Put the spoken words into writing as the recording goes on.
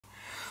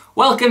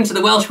Welcome to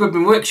the Welsh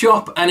Woodman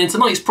Workshop, and in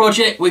tonight's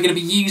project we're going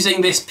to be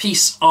using this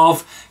piece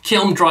of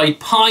kiln dried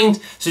pine.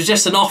 So it's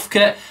just an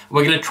offcut.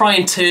 We're going to try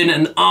and turn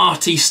an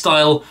arty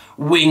style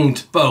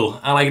winged bowl,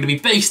 and I'm going to be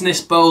basing this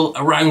bowl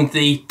around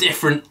the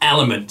different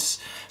elements.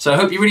 So I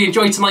hope you really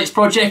enjoyed tonight's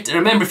project, and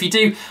remember, if you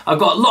do, I've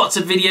got lots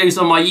of videos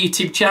on my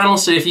YouTube channel,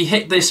 so if you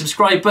hit the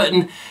subscribe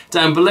button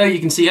down below you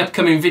can see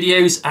upcoming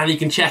videos, and you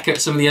can check out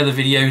some of the other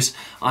videos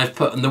I've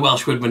put on the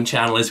Welsh Woodman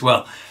channel as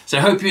well. So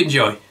I hope you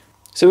enjoy.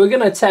 So we're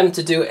going to attempt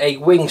to do a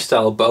wing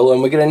style bowl,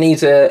 and we're going to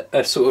need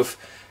a sort of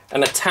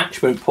an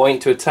attachment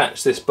point to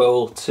attach this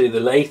bowl to the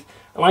lathe.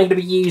 And I'm going to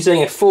be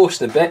using a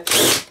Forstner bit.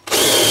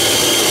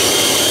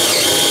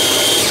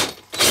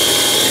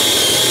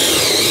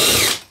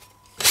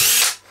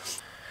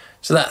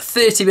 So that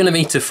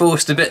 30mm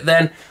Forstner bit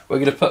then we're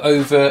going to put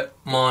over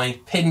my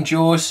pin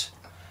jaws,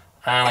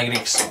 and I'm going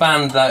to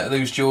expand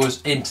those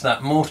jaws into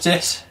that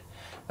mortise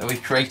that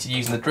we've created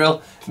using the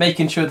drill,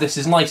 making sure this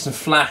is nice and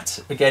flat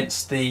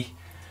against the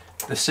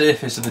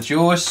surface of the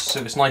jaws,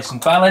 so it's nice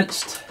and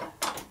balanced.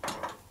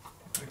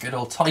 A good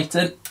old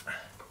tighten.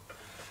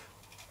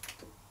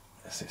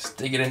 So it's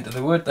digging into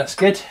the wood, that's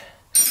good.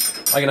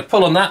 I'm going to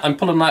pull on that. I'm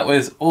pulling that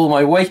with all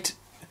my weight,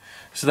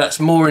 so that's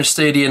more and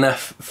sturdy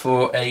enough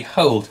for a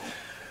hold.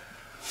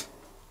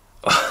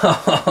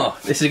 Oh,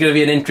 this is going to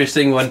be an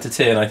interesting one to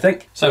turn, I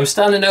think. So I'm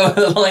standing over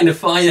the line of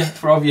fire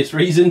for obvious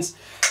reasons.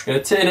 I'm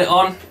going to turn it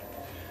on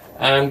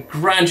and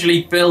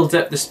gradually build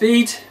up the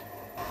speed.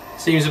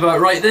 Seems about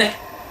right there.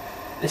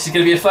 This is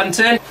going to be a fun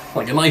turn,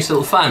 like a nice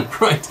little fan.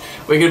 Right,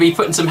 we're going to be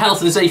putting some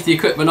health and safety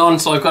equipment on,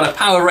 so I've got a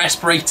power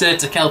respirator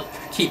to help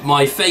keep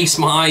my face,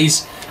 my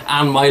eyes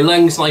and my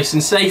lungs nice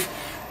and safe.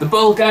 The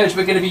bowl gouge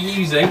we're going to be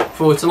using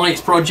for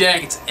tonight's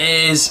project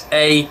is got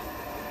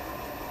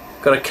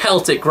a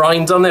Celtic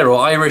grind on there, or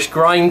Irish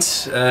grind.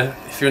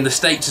 If you're in the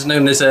States, it's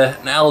known as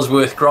an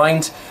Ellsworth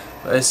grind.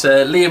 It's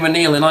Liam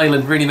O'Neill in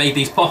Ireland really made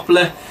these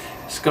popular.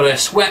 It's got a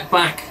swept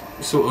back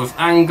sort of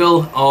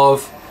angle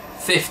of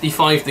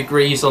 55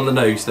 degrees on the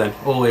nose then,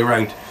 all the way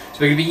around.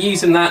 So we're going to be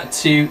using that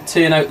to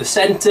turn out the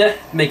centre,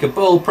 make a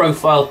bowl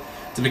profile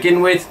to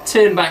begin with,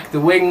 turn back the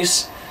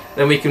wings,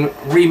 then we can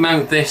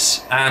remount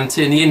this and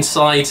turn the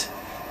inside.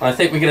 And I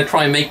think we're going to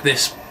try and make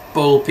this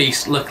bowl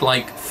piece look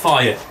like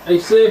fire. A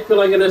circle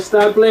I'm going to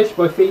establish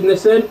by feeding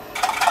this in.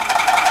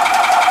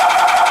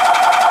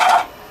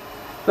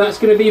 That's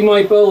going to be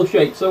my bowl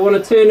shape, so I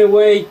want to turn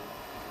away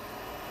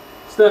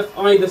stuff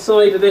either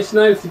side of this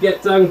now to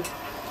get down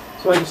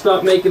so I can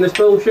start making this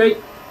bowl shape.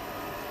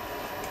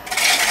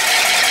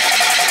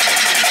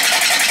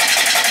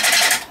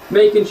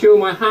 Making sure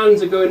my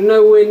hands are going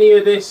nowhere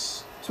near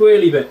this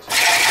twirly bit.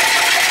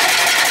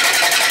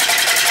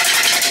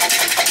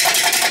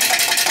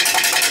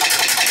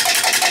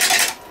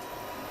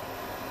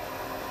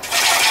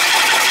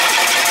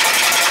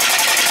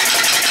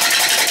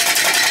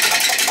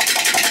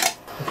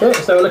 Okay,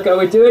 let's have a look at how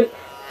we're doing.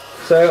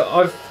 So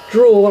I'm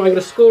going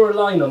to score a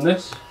line on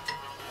this,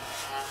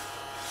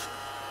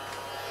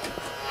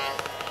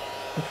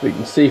 which we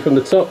can see from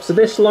the top. So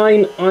this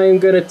line I'm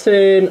going to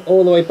turn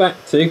all the way back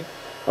to, and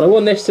I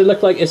want this to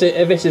look like as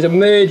if this is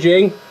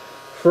emerging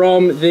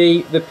from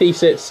the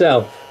piece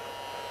itself.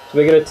 So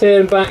we're going to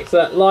turn back to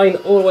that line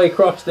all the way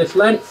across this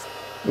length,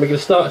 and we're going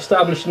to start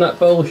establishing that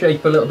bowl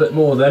shape a little bit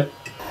more then.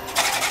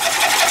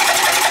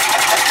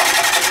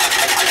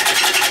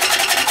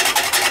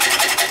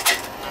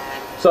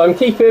 So I'm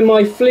keeping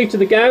my flue to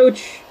the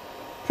gouge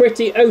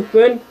pretty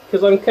open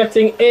because I'm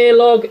cutting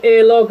airlog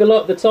a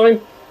lot of the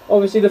time.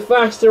 Obviously the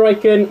faster I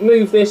can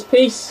move this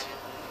piece,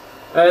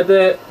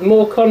 the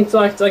more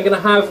contact I'm going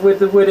to have with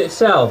the wood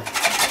itself.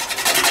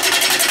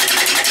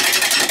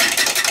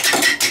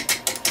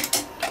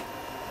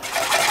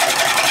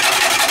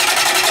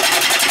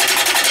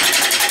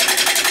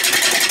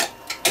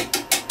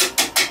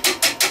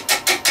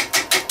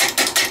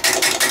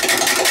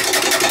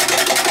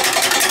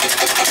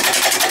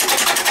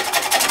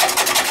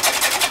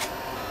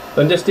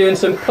 I'm just doing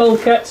some pull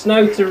cuts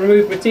now to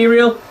remove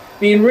material,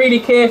 being really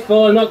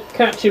careful and not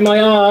catching my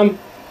arm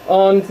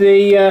on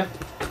the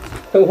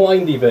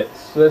windy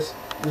bits. So let's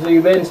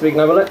zoom in so we can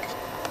have a look.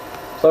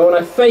 So I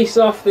want to face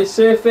off this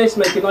surface,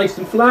 make it nice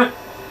and flat.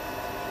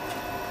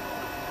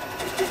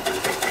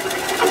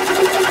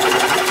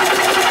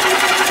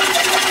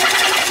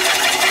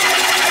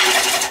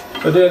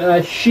 We're doing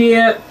a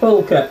shear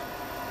pull cut.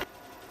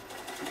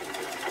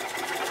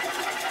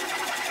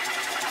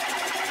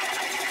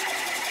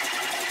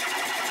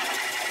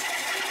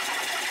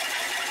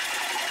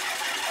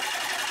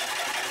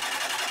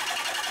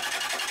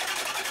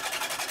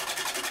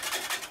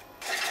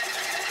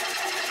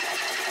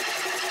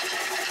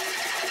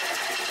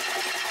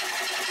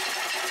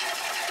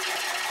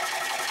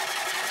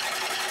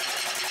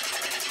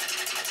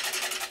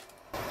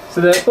 So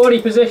the body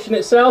position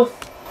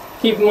itself,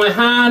 keeping my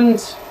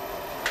hand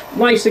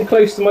nice and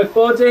close to my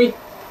body,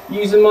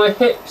 using my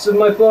hips and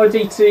my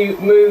body to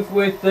move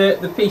with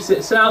the piece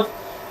itself,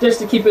 just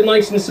to keep it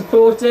nice and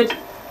supported,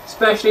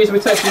 especially as we're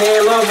touching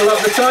airlog a lot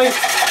of the time.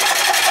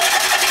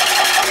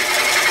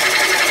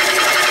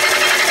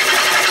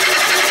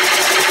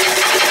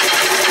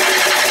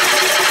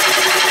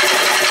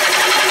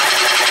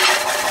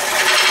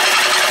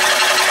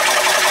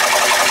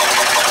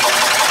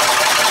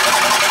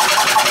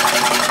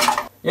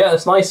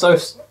 that's nice. So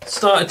I've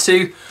started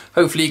to,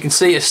 hopefully you can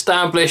see,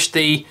 establish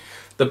the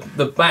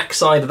back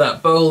side of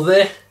that bowl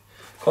there.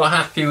 Quite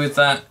happy with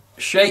that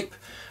shape.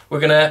 We're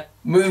going to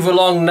move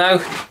along now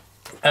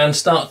and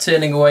start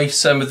turning away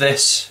some of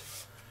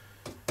this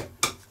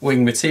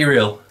wing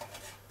material.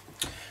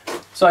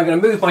 So I'm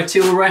going to move my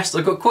tool rest.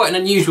 I've got quite an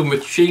unusual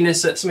machine.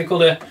 It's something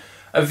called a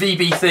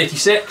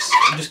VB36.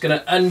 I'm just going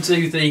to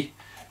undo the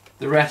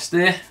rest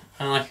there,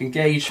 and I can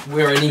gauge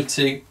where I need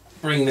to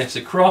bring this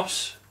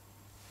across.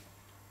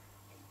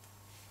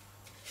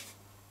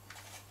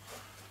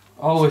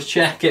 Always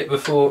check it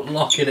before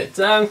locking it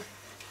down.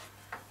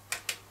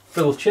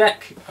 Double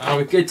check, and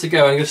we're good to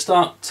go. I'm going to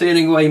start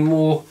turning away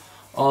more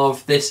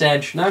of this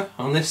edge now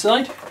on this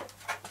side.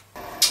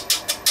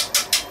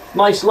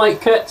 Nice light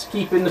cut,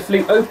 keeping the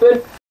flute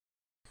open.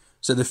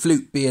 So the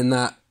flute being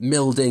that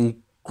milled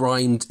in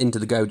grind into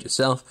the gouge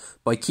itself,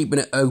 by keeping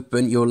it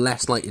open you're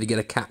less likely to get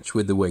a catch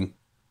with the wing.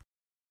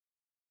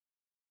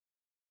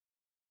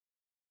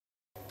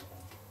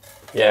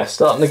 Yeah,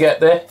 starting to get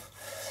there.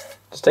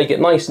 Just take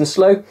it nice and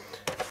slow.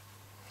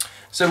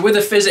 So with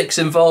the physics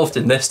involved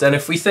in this, then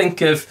if we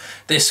think of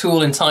this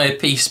whole entire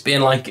piece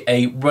being like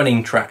a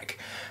running track,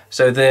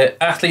 so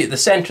the athlete at the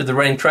centre of the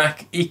running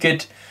track, he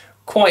could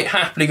quite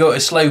happily go at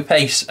a slow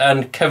pace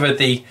and cover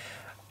the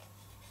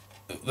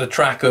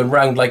track going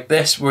round like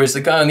this, whereas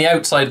the guy on the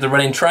outside of the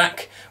running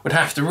track would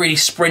have to really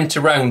sprint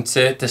around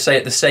to stay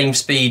at the same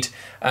speed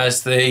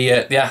as the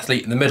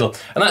athlete in the middle.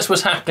 And that's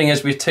what's happening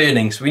as we're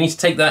turning, so we need to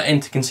take that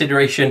into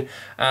consideration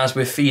as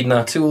we're feeding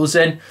our tools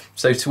in.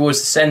 So towards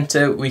the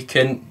centre we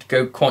can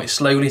go quite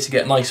slowly to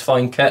get a nice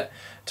fine cut.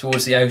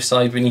 Towards the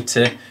outside we need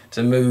to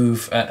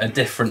move at a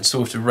different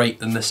sort of rate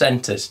than the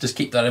centre, so just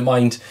keep that in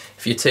mind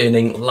if you're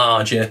turning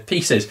larger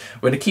pieces.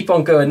 We're going to keep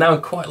on going now. I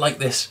quite like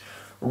this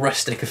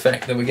rustic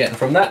effect that we're getting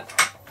from that.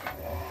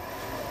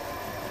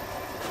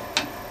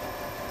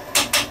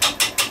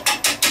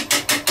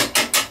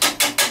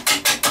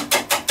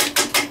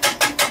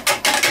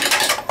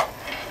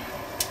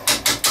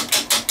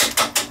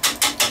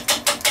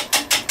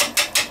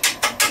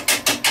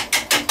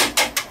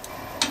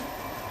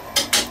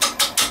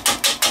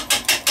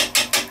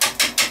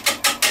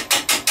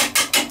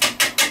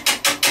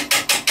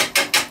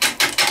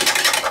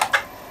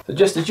 So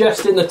just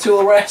adjusting the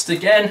tool rest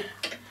again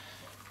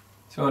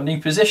to our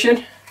new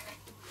position.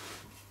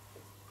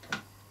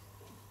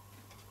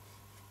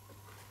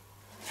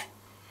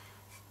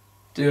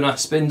 Doing our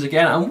spins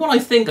again, and what I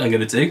think I'm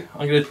going to do,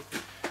 I'm going to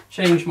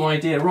change my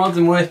idea. Rather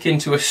than work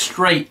into a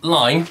straight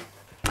line,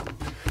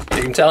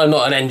 you can tell I'm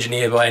not an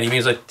engineer by any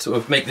means, I sort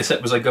of make this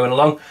up as I'm going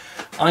along.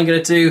 I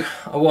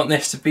want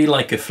this to be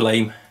like a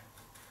flame.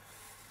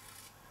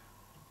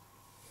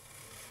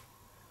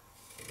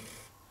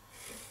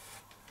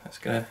 That's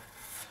going to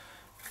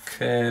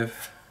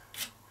curve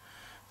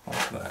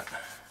like that.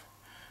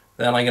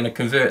 Then I'm going to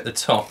convert the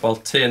top. I'll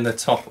turn the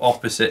top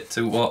opposite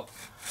to what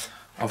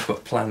I've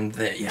got planned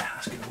there. Yeah,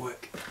 that's going to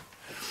work.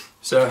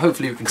 So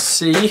hopefully you can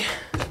see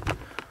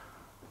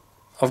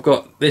I've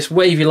got this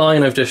wavy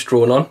line I've just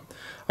drawn on.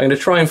 I'm going to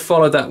try and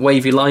follow that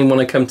wavy line when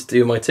I come to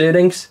do my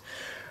turnings.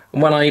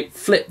 And when I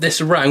flip this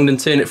around and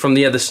turn it from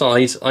the other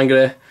side, I'm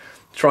going to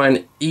try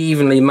and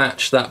evenly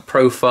match that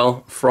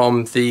profile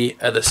from the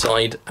other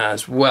side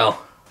as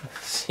well.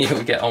 Let's see how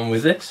we get on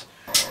with this.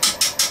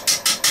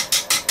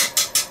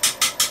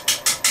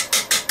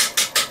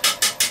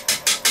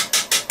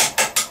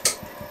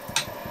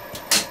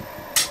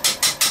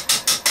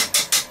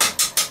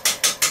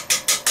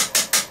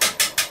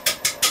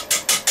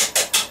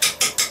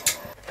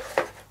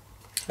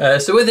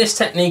 So with this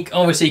technique,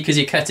 obviously because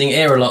you're cutting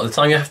air a lot of the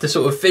time, you have to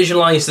sort of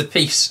visualise the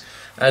piece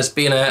as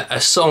being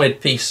a solid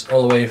piece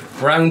all the way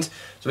around.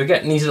 So we're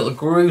getting these little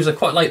grooves. I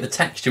quite like the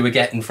texture we're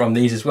getting from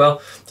these as well.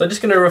 So I'm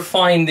just going to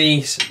refine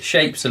these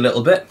shapes a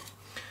little bit.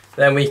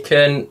 Then we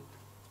can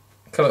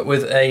come up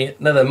with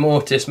another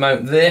mortise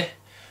mount there,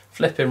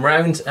 flipping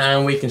round,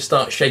 and we can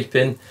start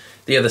shaping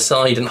the other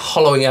side and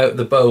hollowing out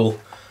the bowl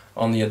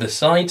on the other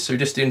side. So we're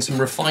just doing some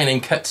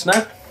refining cuts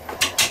now.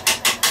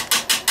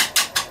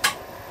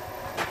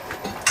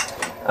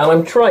 And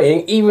I'm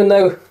trying, even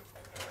though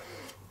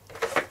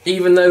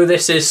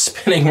this is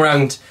spinning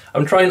round,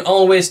 I'm trying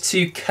always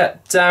to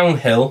cut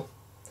downhill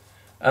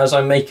as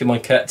I'm making my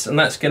cuts, and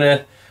that's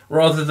gonna,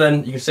 rather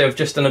than, you can see I've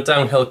just done a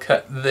downhill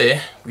cut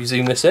there. We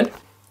zoom this in.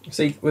 You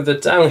see, with the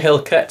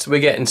downhill cuts,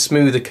 we're getting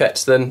smoother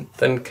cuts than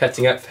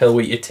cutting uphill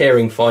with your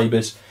tearing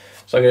fibres.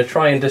 So I'm gonna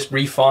try and just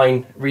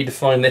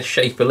redefine this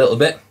shape a little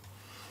bit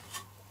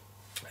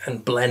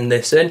and blend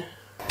this in.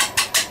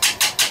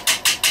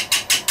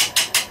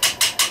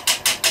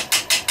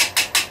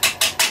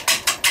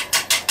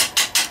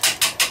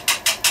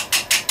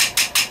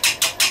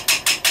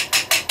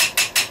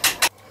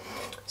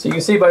 So you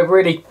can see by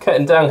really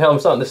cutting downhill, I'm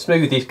starting to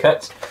smooth these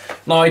cuts.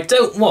 Now I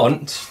don't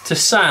want to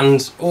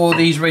sand all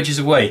these ridges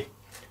away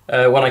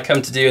when I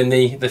come to doing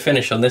the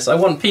finish on this. I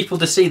want people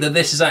to see that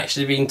this is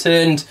actually being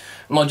turned,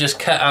 not just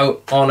cut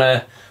out on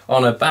a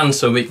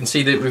bandsaw. We can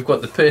see that we've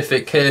got the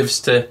perfect curves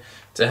to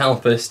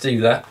help us do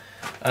that.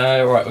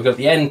 Right, we've got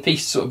the end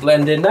piece sort of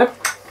blend in now.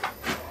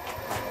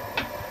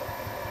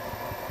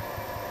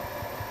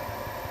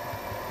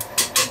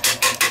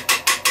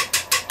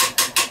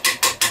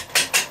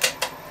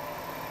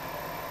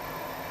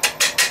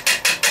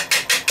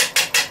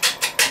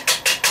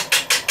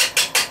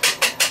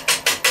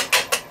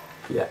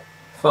 Yeah,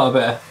 far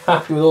better.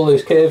 Happy with all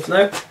those curves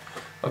now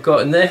I've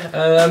got in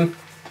there.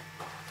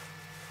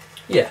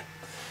 Yeah.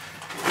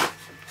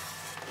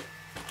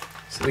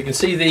 So we can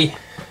see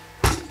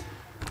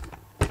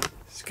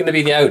it's going to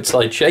be the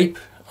outside shape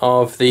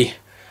of the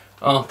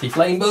arty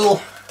flame bowl.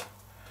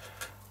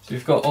 So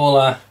we've got all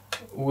our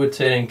wood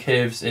turning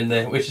curves in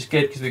there, which is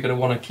good because we're going to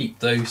want to keep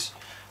those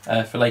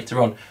for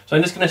later on. So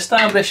I'm just going to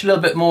establish a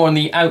little bit more on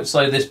the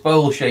outside of this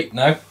bowl shape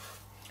now.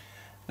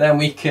 Then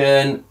we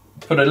can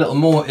put a little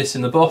mortise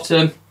in the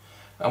bottom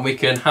and we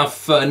can have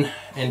fun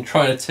in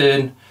trying to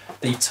turn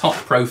the top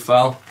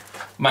profile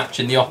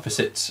matching the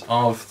opposites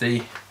of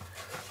the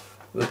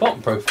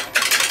bottom profile.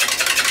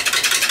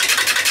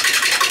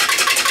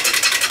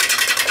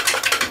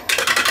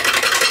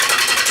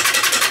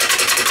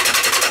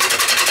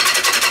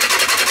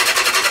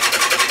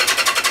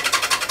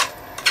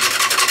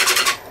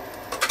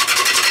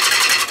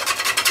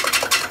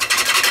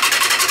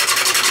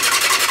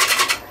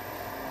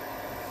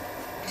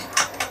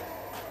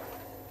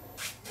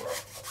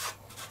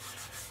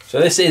 So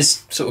this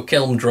is sort of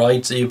kiln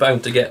dried, so you're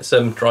bound to get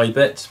some dry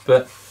bits,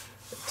 but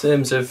in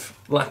terms of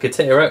lack of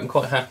tear out, I'm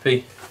quite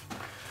happy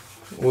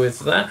with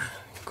that.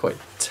 Quite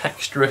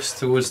texturous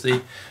towards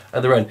the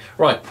other end.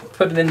 Right,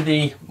 putting in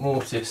the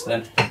mortise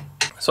then.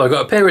 So I've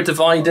got a pair of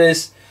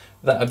dividers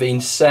that have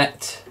been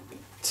set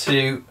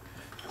to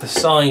the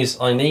size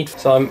I need.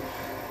 So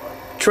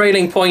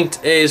trailing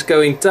point is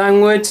going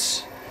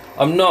downwards.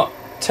 I'm not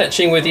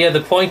touching with the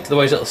other point,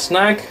 otherwise it'll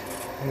snag.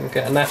 We'll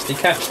get a nasty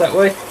catch that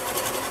way.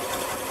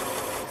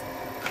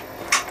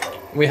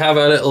 We have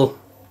a little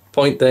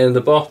point there in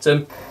the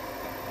bottom.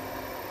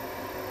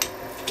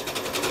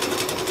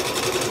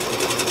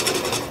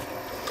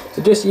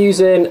 So just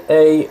using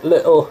a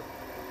little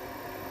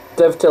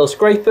dovetail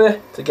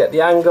scraper to get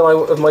the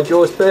angle of my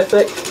jaws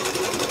perfect.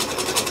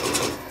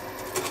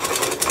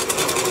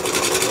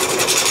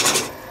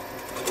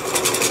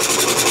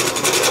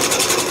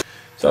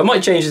 So I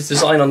might change this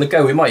design on the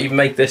go. We might even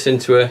make this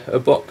into a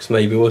box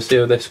maybe. We'll see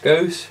how this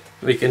goes.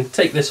 We can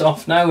take this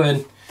off now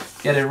and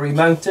get it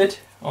remounted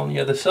on the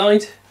other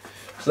side.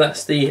 So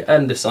that's the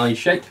underside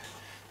shape.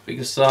 We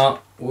can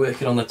start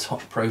working on the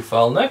top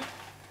profile now.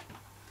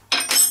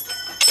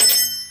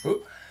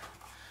 Ooh.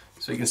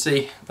 So you can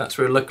see that's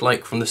what it looked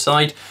like from the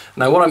side.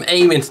 Now what I'm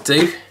aiming to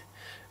do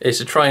is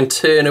to try and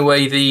turn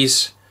away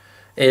these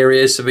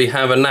areas so we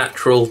have a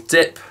natural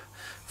dip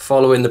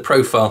following the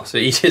profile. So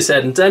easier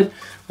said than done.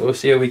 We'll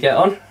see how we get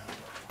on.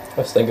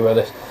 Let's think about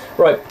this.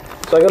 Right,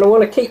 so I'm going to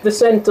want to keep the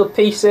centre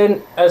piece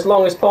in as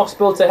long as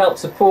possible to help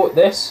support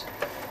this.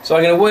 So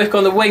I'm going to work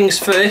on the wings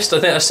first. I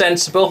think that's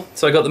sensible.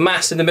 So I got the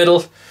mass in the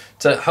middle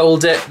to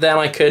hold it. Then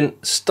I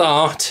can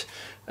start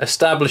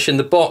establishing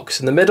the box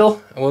in the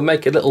middle, and we'll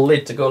make a little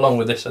lid to go along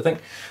with this, I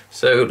think.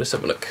 So let's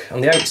have a look. On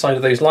the outside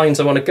of those lines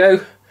I want to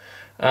go,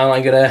 and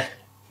I'm going to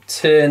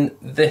turn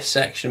this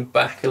section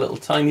back a little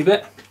tiny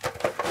bit.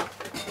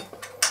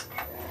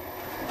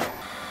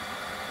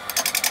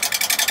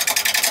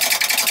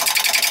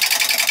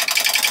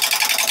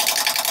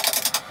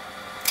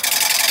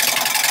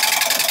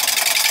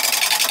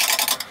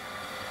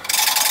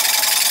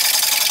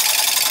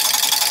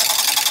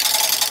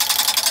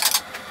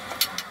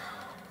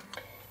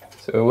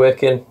 So we're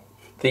working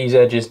these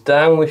edges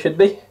down, we should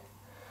be.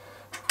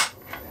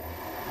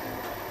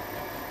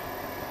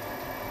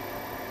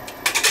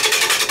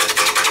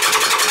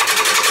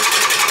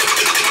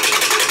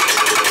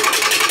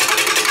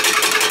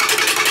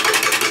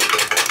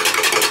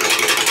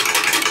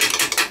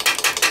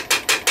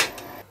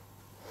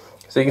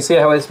 So you can see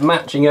how it's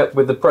matching up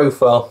with the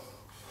profile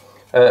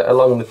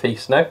along the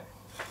piece now.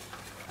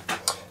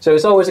 So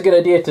it's always a good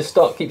idea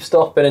to keep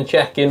stopping and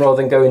checking rather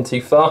than going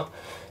too far.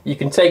 You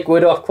can take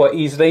wood off quite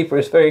easily, but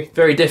it's very,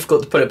 very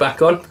difficult to put it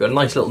back on. We've got a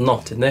nice little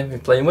knot in there we're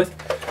playing with.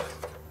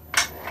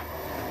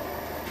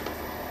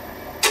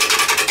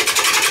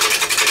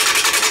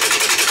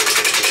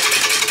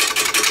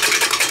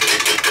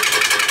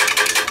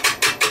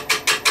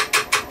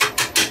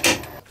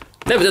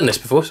 Never done this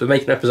before, so we're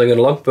making it up as I go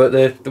along, but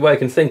the way I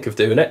can think of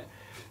doing it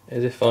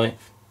is if I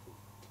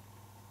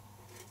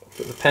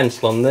put the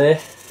pencil on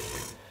there.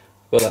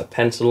 Got that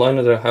pencil line,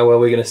 I don't know how well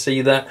we're going to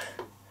see that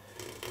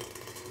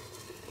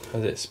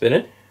as it's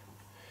spinning.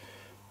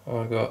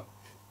 I've got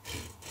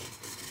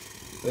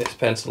this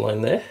pencil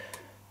line there.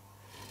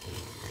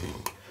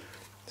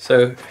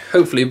 So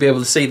hopefully you'll be able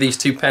to see these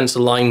two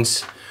pencil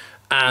lines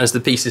as the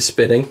piece is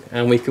spinning,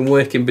 and we can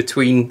work in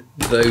between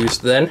those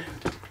then.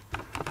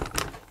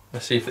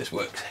 Let's see if this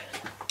works.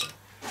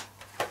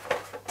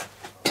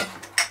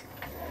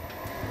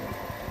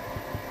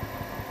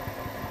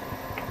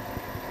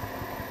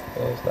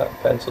 There's that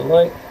pencil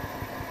line.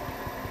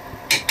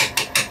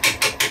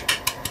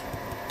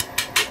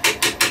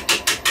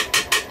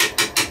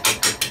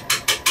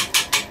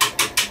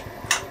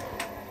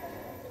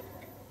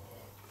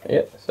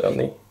 Yeah, so on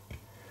the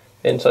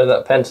inside of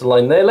that pencil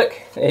line there, look,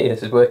 hey,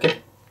 this is working.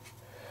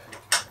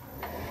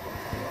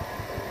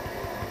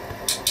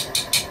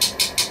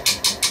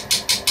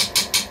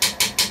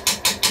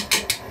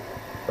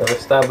 I've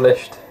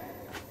established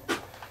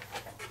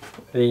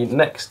the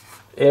next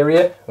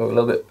area, or a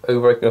little bit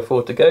over I can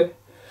afford to go.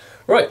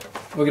 Right,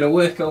 we're going to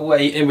work our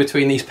way in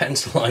between these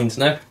pencil lines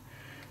now.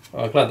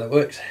 Oh, I'm glad that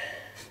works.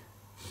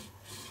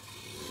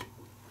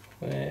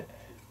 There.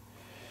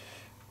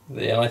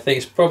 There, I think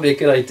it's probably a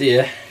good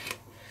idea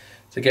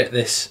to get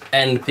this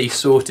end piece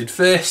sorted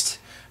first,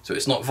 so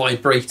it's not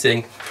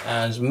vibrating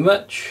as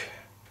much.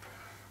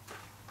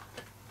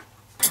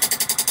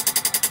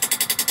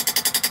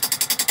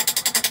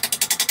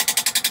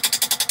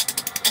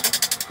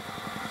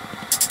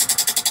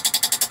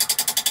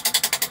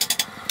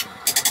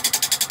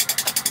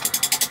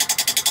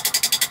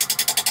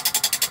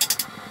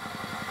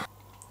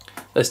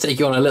 Let's take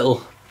you on a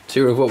little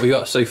tour of what we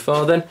got so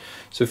far then.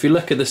 So if you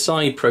look at the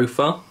side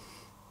profile,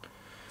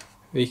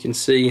 you can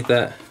see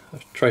that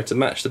I've tried to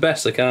match the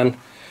best I can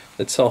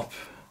the top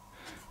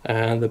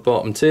and the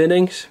bottom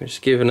turnings, which has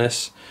given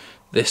us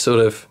this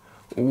sort of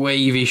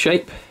wavy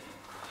shape.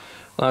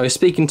 I was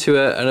speaking to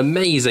an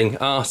amazing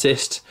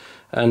artist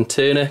and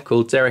turner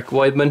called Derek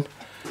Weidman,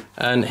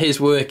 and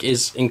his work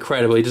is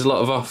incredible. He does a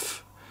lot of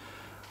off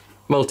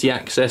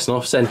multi-axis and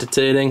off-center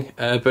turning,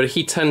 but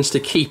he tends to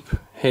keep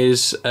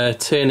his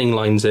turning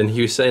lines in.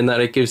 He was saying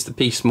that it gives the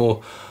piece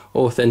more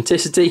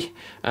authenticity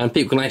and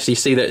people can actually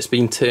see that it's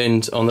been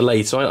turned on the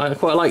lathe. So I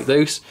quite like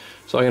those,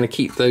 so I'm going to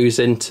keep those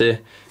into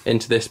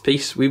this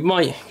piece. We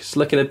might, it's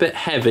looking a bit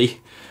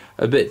heavy,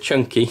 a bit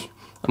chunky,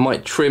 I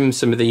might trim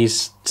some of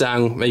these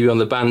down maybe on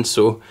the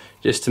bandsaw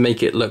just to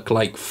make it look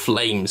like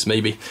flames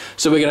maybe.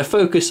 So we're going to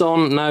focus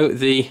on now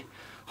the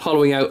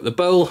hollowing out the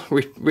bowl,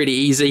 really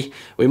easy.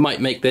 We might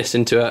make this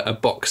into a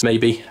box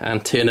maybe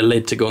and turn a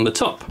lid to go on the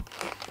top.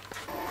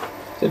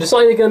 So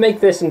decided we're going to make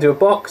this into a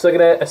box. I'm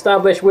going to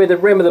establish where the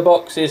rim of the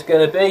box is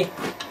going to be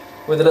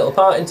with a little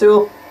parting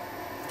tool.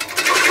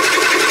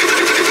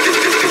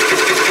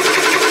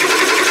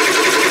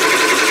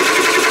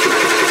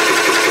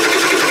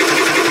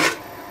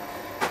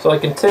 So I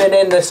can turn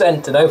in the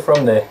centre now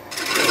from there.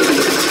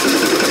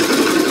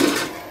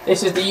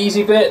 This is the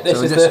easy bit.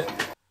 This is the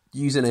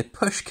using a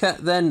push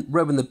cut then,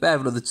 rubbing the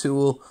bevel of the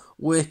tool,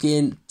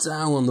 working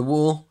down on the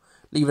wall.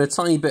 Leaving a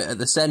tiny bit at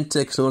the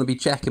centre because I want to be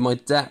checking my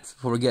depth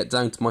before I get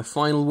down to my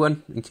final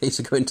one in case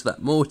I go into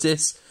that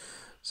mortise.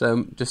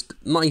 So just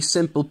nice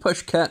simple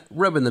push cut,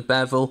 rubbing the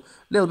bevel,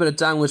 a little bit of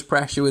downwards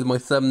pressure with my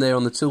thumb there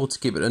on the tool to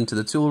keep it under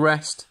the tool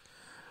rest,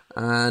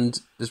 and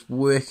just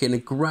working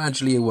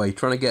gradually away,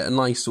 trying to get a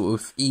nice sort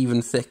of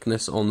even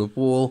thickness on the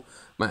wall,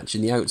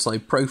 matching the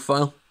outside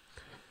profile.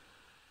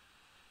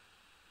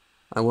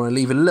 I want to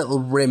leave a little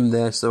rim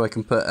there so I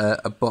can put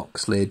a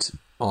box lid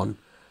on.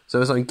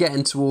 So as I'm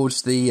getting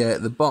towards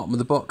the bottom of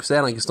the box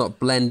there, I can start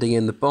blending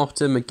in the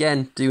bottom,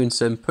 again doing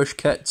some push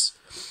cuts.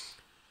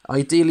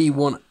 Ideally you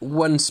want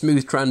one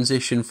smooth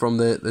transition from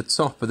the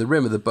top of the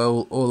rim of the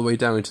bowl all the way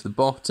down into the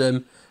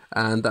bottom,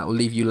 and that will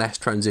leave you less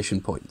transition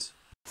points.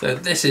 So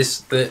this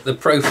is the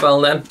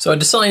profile then. So I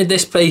decided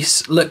this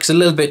piece looks a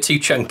little bit too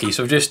chunky,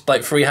 so I've just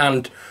like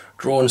freehand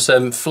drawn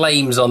some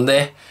flames on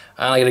there,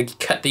 and I'm going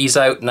to cut these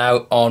out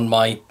now on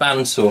my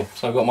bandsaw.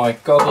 So I've got my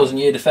goggles and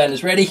ear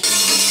defenders ready.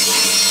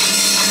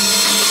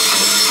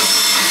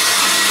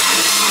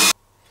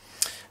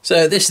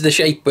 So this is the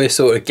shape we're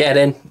sort of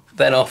getting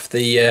then off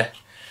the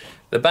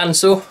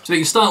bandsaw. So we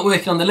can start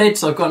working on the lid.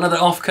 So I've got another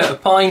offcut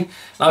of pine.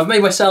 Now I've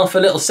made myself a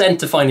little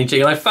centre finding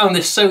jig, and I found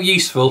this so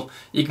useful.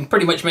 You can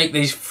pretty much make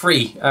these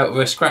free out of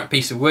a scrap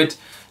piece of wood.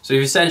 So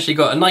you've essentially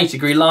got a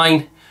 90-degree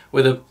line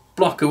with a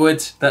block of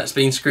wood that's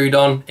been screwed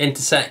on,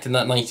 intersecting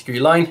that 90-degree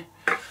line.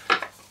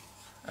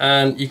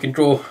 And you can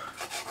draw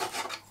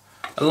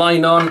a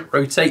line on,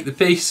 rotate the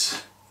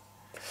piece,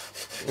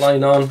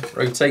 line on,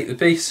 rotate the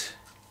piece.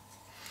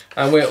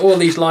 And where all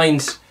these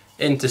lines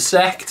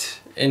intersect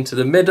into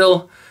the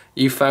middle,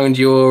 you found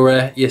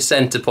your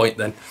centre point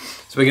then.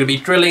 So we're going to be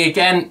drilling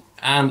again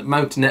and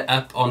mounting it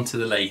up onto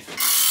the lathe.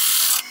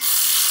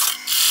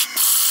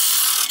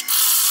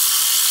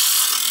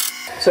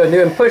 So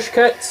doing push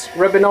cuts,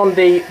 rubbing on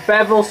the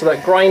bevel, so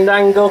that grind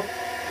angle,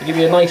 to give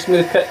you a nice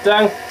smooth cut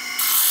down.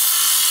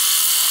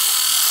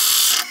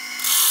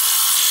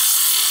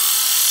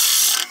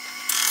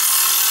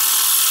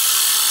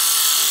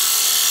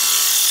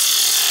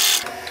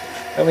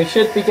 And we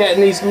should be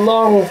getting these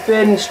long,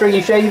 thin,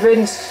 stringy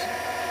shavings.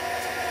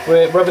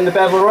 We're rubbing the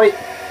bevel right.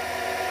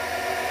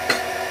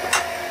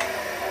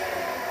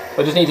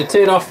 I just need to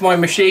turn off my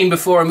machine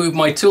before I move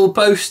my tool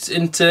post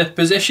into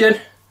position.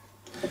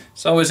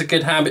 It's always a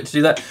good habit to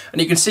do that. And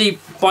you can see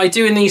by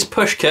doing these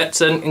push cuts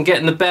and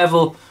getting the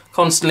bevel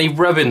constantly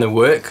rubbing the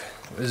work,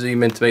 I'll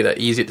zoom in to make that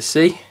easier to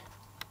see,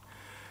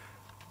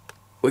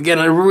 we're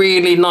getting a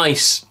really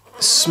nice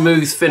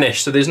smooth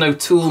finish, so there's no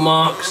tool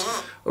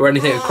marks or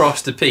anything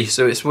across the piece.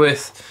 So it's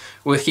worth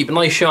keeping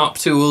nice sharp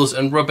tools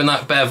and rubbing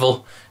that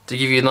bevel to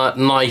give you that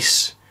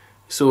nice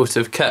sort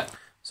of cut.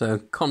 So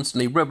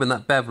constantly rubbing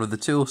that bevel of the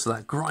tool so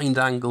that grind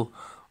angle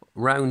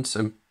round, so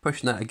I'm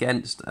pushing that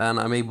against, and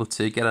I'm able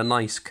to get a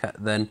nice cut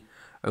then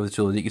over the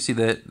tool. You can see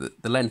the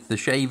length of the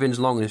shavings,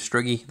 long and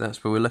stringy,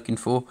 that's what we're looking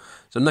for.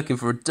 So I'm looking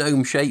for a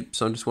dome shape,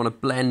 so I just want to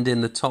blend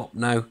in the top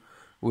now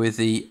with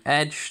the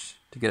edge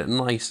to get it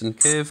nice and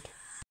curved.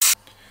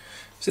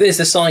 So there's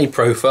the side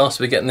profile,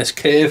 so we're getting this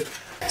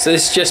curve. So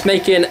this is just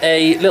making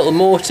a little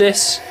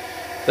mortise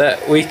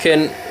that we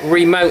can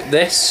remount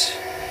this,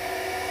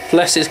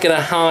 plus it's going to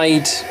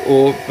hide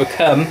or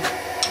become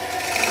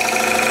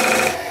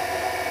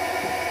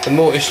the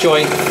mortise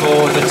joint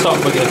for the top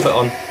we're going to put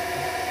on.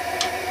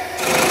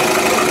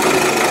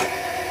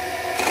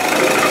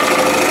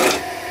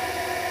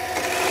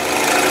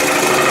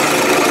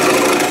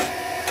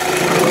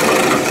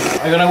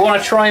 I'm going to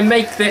want to try and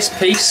make this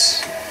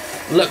piece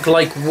look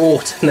like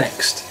water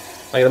next.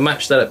 I'm going to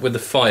match that up with the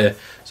fire.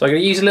 So I'm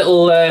going to use a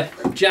little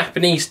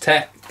Japanese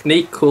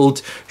technique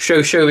called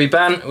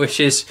Shoshobi-ban, which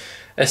is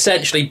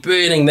essentially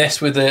burning this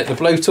with the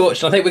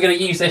blowtorch. And I think we're going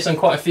to use this on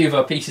quite a few of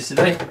our pieces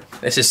today.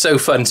 This is so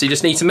fun. So you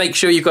just need to make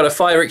sure you've got a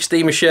fire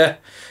extinguisher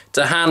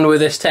to hand with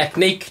this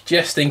technique,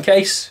 just in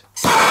case.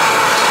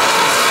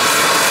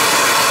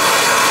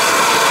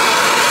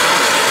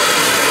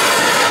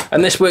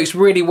 And this works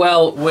really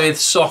well with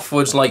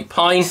softwoods like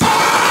pine.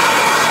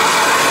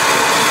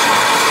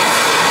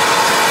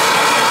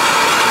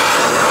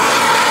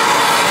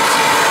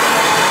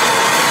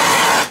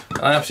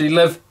 I absolutely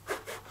love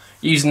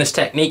using this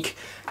technique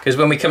because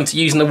when we come to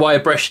using the wire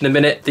brush in a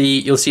minute,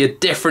 you'll see a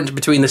difference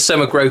between the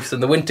summer growth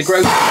and the winter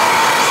growth.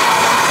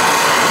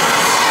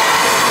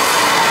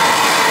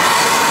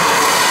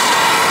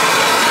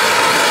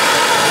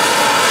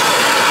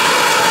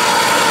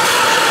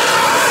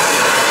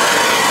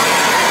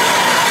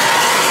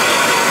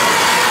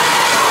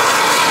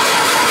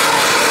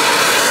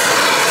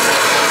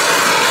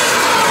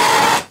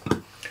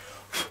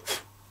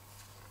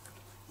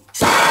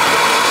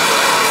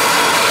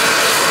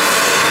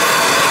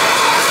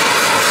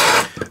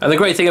 And the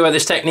great thing about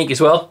this technique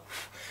as well,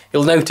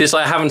 you'll notice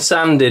I haven't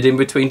sanded in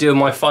between doing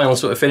my final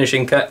sort of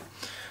finishing cut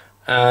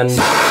and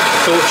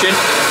torching.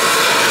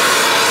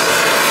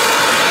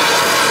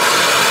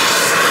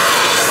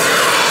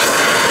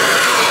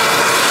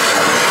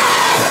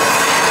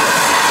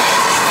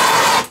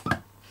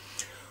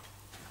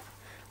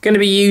 Going to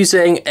be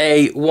using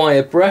a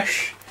wire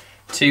brush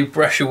to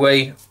brush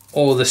away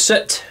all the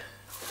soot.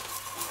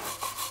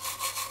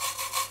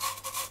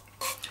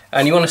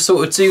 And you want to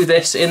sort of do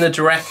this in the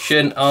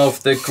direction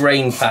of the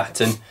grain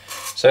pattern.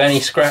 So any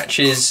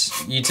scratches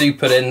you do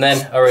put in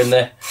then are in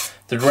the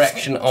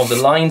direction of the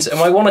lines.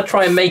 And I want to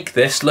try and make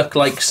this look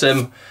like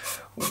some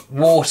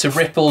water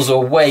ripples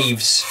or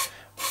waves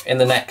in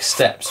the next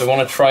step. So I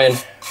want to try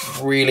and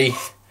really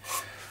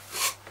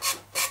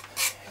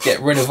get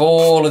rid of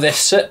all of this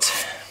soot.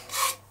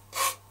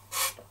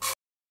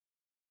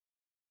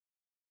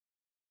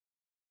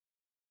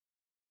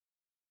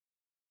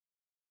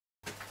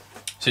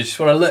 So you just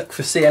want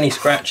to see any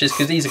scratches,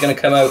 because these are going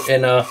to come out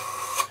in our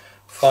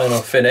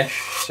final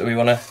finish. So we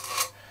want to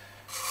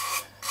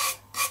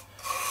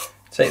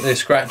take those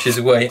scratches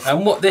away.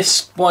 And what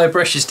this wire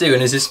brush is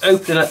doing is it's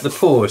opening up the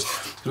pores.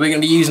 We're going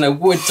to be using a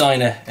wood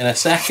diner in a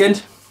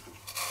second.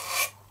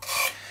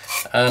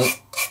 And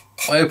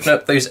I open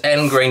up those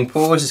end grain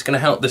pores, it's going to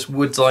help this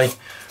wood dye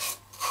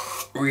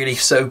really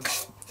soak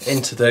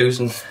into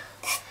those and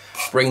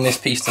bring this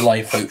piece to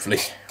life, hopefully.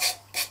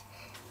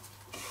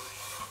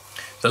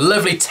 It's a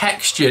lovely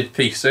textured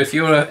piece, so if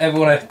you ever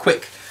want a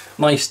quick,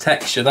 nice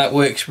texture, that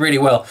works really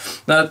well.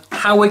 Now,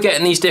 how we're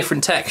getting these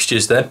different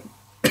textures then,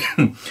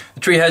 the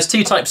tree has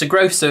two types of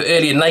growth, so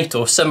early and late,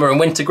 or summer and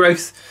winter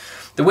growth.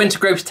 The winter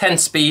growth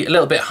tends to be a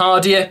little bit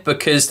hardier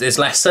because there's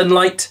less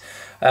sunlight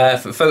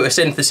for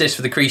photosynthesis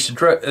for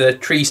the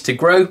trees to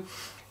grow,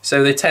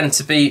 so they tend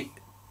to be,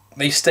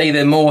 they stay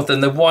there more than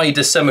the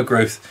wider summer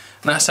growth,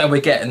 and that's how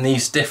we're getting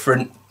these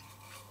different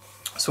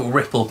sort of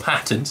ripple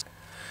patterns.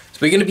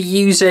 We're going to be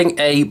using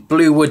a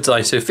blue wood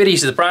dye. So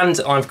Fiddy's is the brand.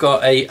 I've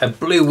got a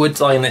blue wood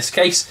dye in this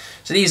case.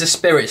 So these are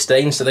spirit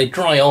stains, so they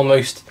dry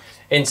almost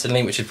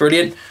instantly, which is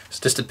brilliant.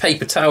 It's just a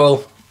paper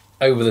towel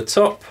over the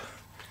top.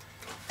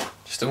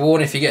 Just a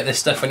warning, if you get this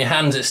stuff on your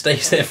hands, it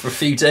stays there for a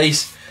few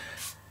days.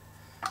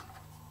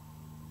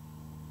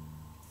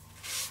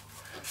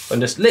 I'm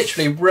just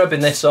literally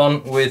rubbing this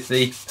on with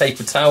the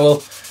paper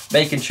towel,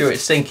 making sure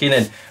it's sinking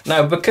in.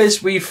 Now,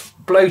 because we've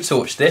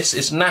blowtorched this,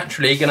 it's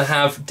naturally going to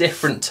have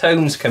different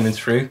tones coming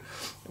through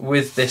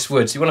with this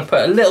wood. So you want to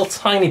put a little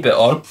tiny bit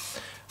on.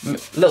 A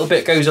little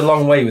bit goes a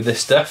long way with this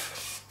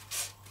stuff.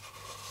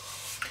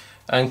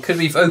 And because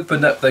we've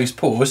opened up those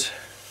pores,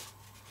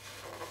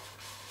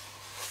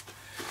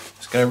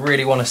 it's going to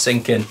really want to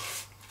sink in.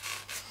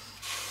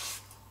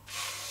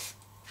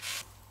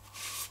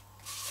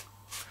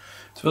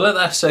 So we'll let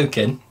that soak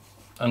in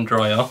and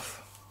dry off.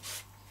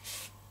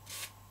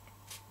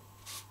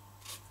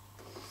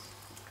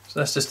 So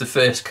that's just the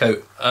first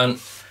coat,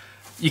 and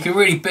you can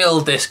really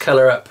build this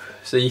colour up.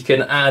 So you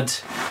can add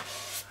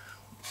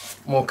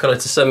more colour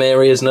to some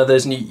areas than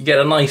others, and you get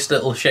a nice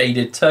little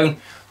shaded tone.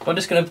 I'm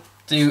just going to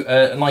do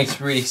a nice,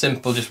 really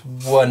simple, just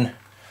one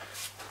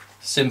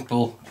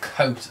simple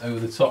coat over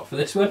the top for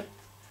this one.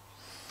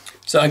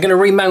 So I'm going to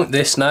remount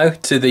this now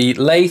to the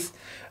lathe.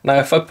 Now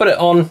if I put it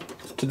on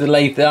to the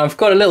lathe there, I've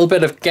got a little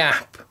bit of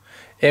gap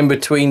in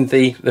between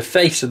the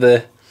face of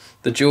the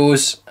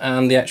jaws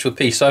and the actual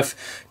piece. So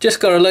I've just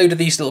got a load of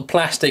these little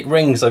plastic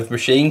rings I've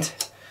machined,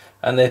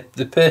 and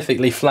they're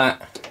perfectly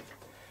flat,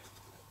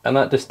 and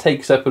that just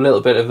takes up a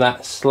little bit of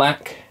that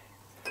slack,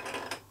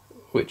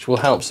 which will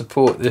help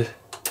support the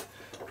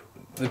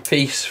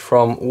piece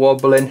from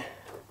wobbling,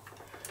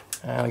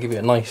 and I'll give it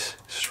a nice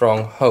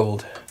strong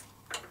hold.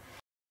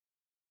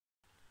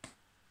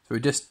 So we're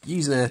just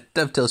using a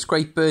dovetail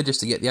scraper just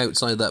to get the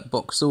outside of that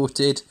box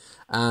sorted,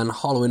 and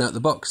hollowing out the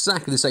box,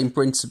 exactly the same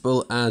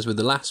principle as with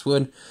the last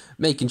one,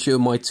 making sure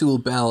my tool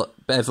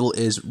bevel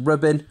is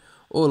rubbing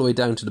all the way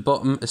down to the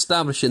bottom,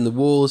 establishing the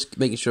walls,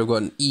 making sure I've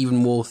got an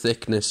even wall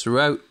thickness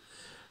throughout.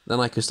 Then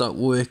I can start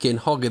working,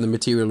 hogging the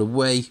material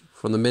away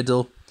from the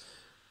middle.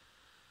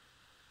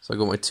 So I've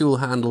got my tool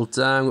handle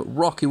down,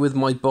 rocking with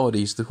my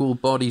bodies, the whole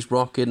body's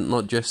rocking,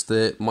 not just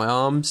my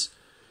arms,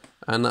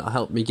 and that'll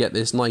help me get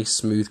this nice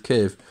smooth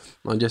curve.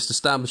 I'm just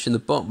establishing the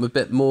bottom a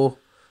bit more,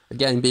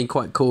 again being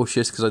quite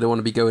cautious because I don't want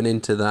to be going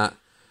into that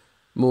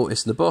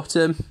mortise in the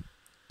bottom.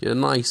 Get a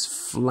nice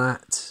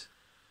flat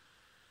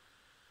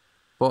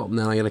bottom,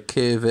 then I'm going to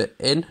curve it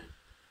in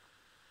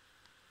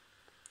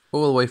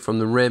all the way from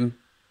the rim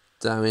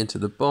down into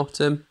the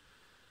bottom.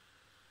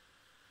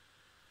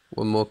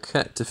 One more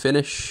cut to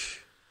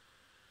finish.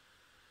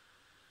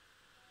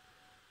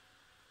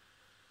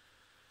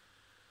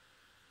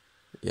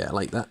 Yeah,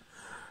 like that.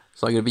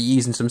 So I'm going to be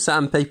using some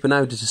sandpaper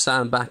now just to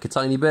sand back a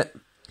tiny bit,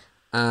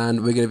 and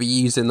we're going to be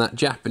using that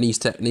Japanese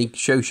technique,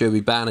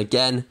 Shoshobi-ban,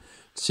 again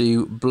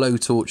to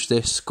blowtorch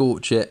this,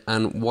 scorch it,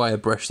 and wire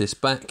brush this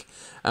back.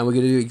 And we're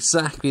going to do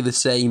exactly the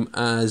same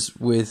as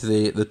with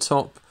the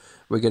top.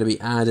 We're going to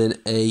be adding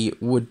a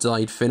wood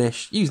dyed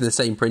finish using the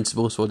same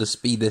principle, so I'll just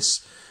speed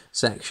this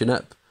section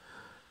up.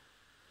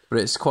 But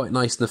it's quite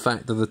nice in the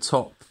fact that the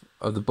top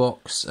of the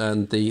box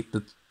and the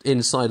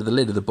inside of the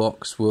lid of the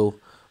box will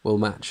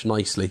match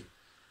nicely.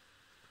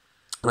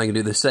 And I can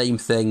do the same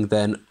thing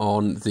then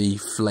on the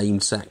flame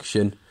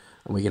section,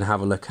 and we can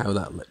have a look how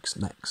that looks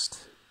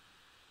next.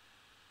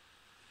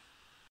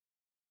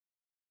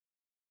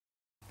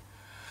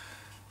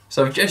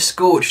 So I've just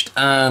scorched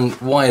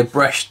and wire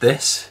brushed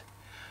this.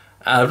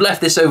 I've left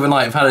this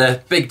overnight. I've had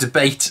a big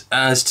debate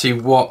as to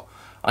what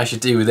I should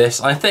do with this.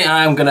 I think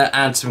I am going to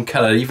add some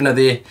colour, even though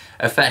the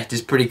effect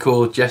is pretty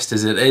cool just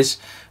as it is.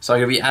 So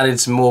I'm going to be adding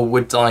some more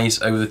wood dyes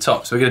over the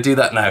top. So we're going to do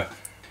that now.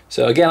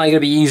 So again, I'm going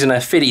to be using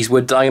a Fiddy's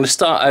wood dye. I'm going to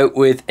start out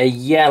with a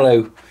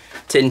yellow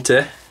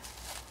tinter.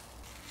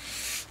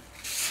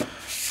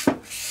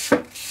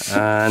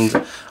 And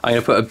I'm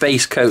going to put a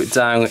base coat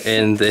down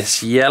in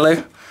this yellow.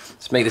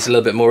 To make this a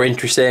little bit more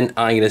interesting,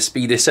 I'm going to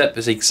speed this up.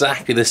 It's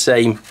exactly the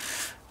same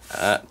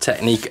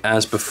technique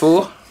as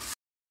before.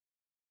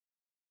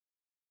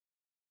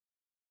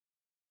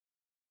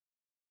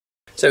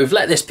 So we've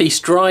let this piece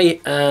dry,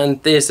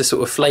 and there's the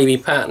sort of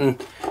flamey pattern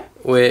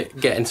we're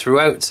getting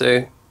throughout. So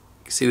you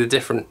can see the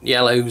different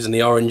yellows and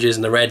the oranges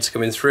and the reds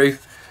coming through,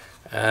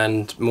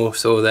 and more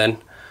so then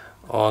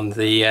on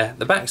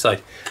the back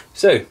side.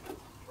 So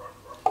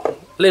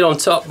lid on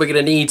top, we're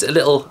going to need a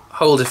little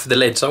holder for the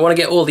lid. So I want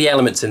to get all the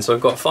elements in. So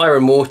I've got fire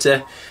and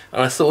water,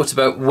 and I thought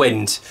about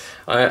wind,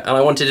 and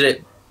I wanted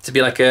it to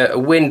be like a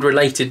wind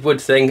related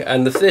wood thing,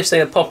 and the first thing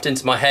that popped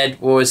into my head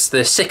was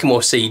the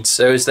sycamore seeds.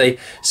 So as they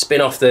spin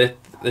off the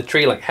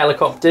tree like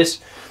helicopters.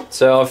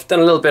 So I've done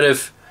a little bit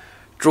of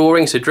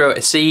drawing, so drew out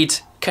a seed,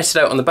 cut it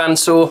out on the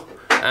bandsaw,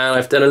 and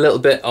I've done a little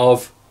bit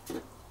of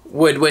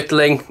wood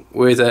whittling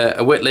with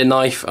a whittling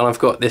knife, and I've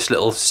got this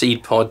little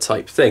seed pod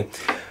type thing.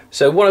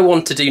 So what I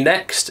want to do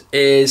next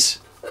is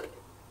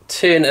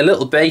turn a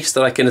little base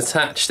that I can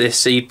attach this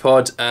seed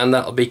pod, and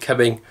that'll be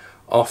coming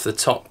off the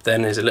top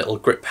then as a little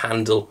grip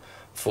handle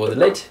for the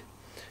lid.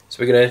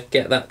 So we're going to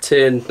get that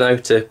turned now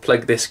to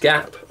plug this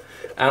gap.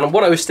 And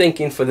what I was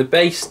thinking for the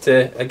base,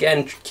 to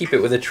again keep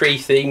it with a tree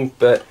theme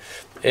but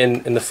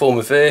in the form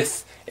of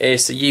earth,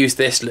 is to use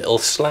this little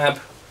slab.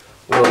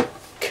 We'll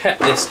cut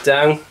this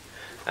down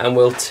and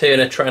we'll turn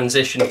a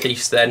transition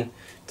piece then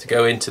to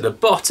go into the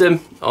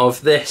bottom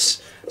of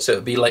this, so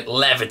it'll be like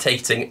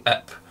levitating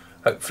up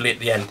hopefully at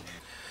the end.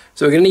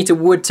 So we're going to need to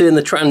wood turn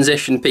the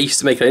transition piece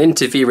to make an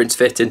interference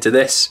fit into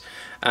this,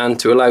 and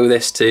to allow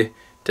this to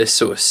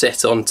sort of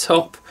sit on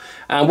top.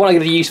 And what I'm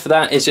going to use for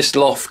that is just a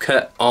loft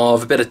cut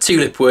of a bit of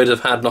tulip wood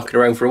I've had knocking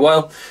around for a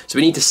while. So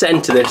we need to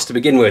centre this to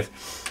begin with.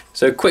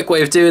 So a quick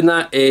way of doing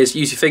that is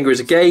use your finger as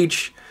a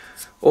gauge,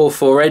 all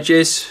four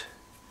edges.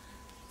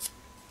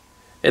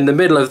 In the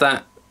middle of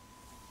that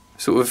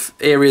sort of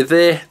area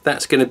there,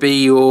 that's going to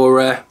be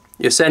your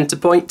centre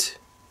point.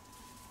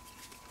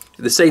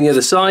 The same the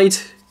other side.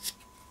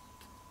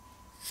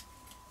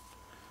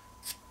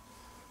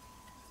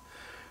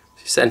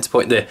 Centre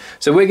point there.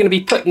 So we're going to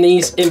be putting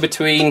these in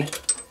between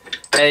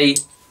a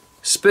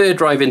spur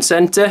driving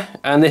centre,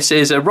 and this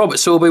is a Robert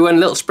Sorby one,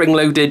 little spring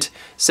loaded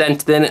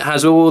centre. Then it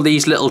has all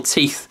these little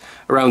teeth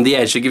around the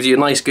edge, so it gives you a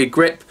nice good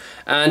grip.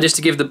 And just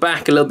to give the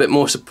back a little bit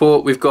more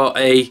support, we've got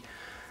a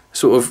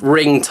sort of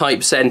ring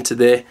type centre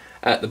there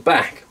at the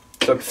back.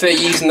 So I prefer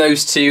using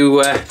those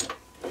to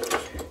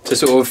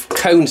sort of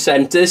cone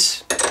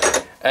centres,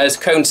 as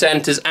cone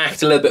centres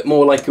act a little bit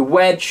more like a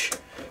wedge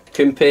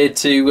compared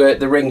to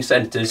the ring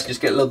centres, just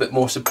get a little bit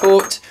more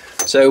support.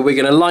 So we're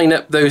going to line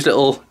up those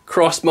little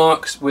cross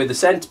marks with the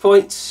centre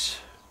points.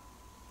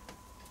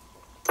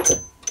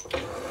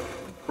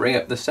 Bring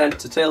up the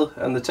centre tail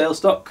and the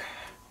tailstock,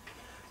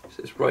 so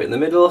it's right in the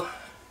middle.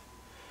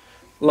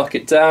 Lock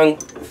it down,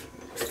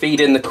 feed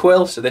in the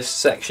quill, so this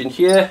section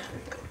here.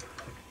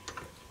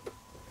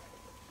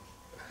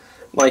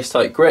 Nice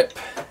tight grip.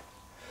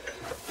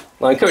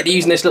 Now I'm currently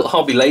using this little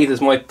hobby lathe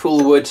as my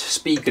Pullwood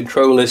speed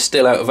controller is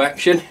still out of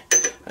action.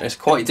 And it's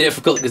quite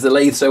difficult because the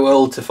lathe's so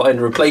old to find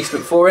a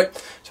replacement for it.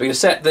 So we're going to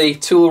set the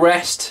tool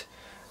rest,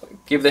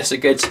 give this a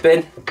good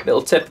spin.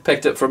 Little tip I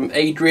picked up from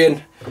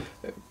Adrian,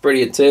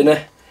 brilliant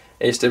turner,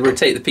 is to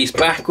rotate the piece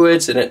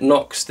backwards and it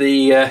knocks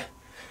the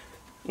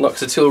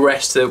tool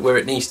rest to where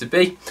it needs to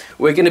be.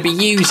 We're going to be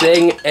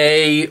using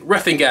a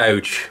roughing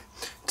gouge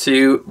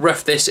to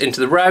rough this into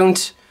the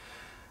round.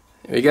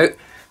 There we go.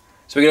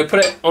 So we're going to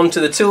put it onto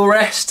the tool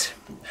rest,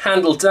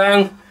 handle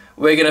down.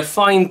 We're going to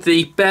find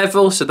the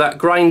bevel, so that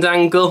grind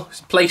angle,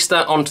 so place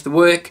that onto the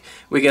work.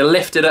 We're going to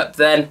lift it up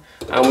then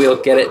and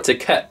we'll get it to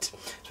cut.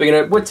 So we're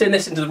going to wood turn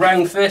this into the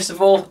round first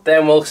of all,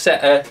 then we'll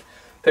set a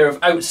pair of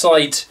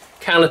outside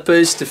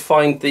calipers to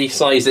find the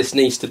size this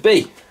needs to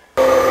be.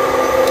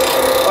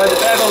 Find the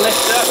bevel,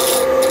 lift up.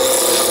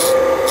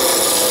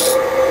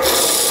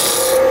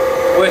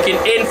 Working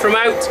in from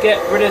out to get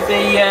rid of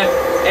the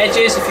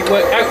edges. If you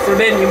work out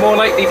from in, you're more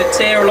likely to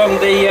tear along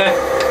the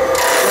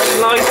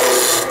grain line.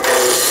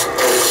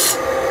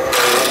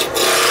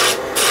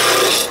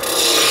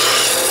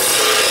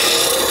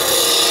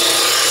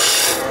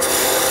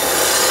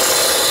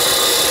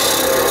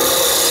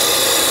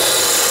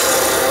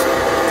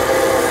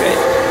 Okay,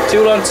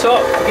 tool on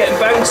top, getting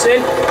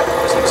bouncing,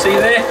 as you can see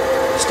there.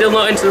 Still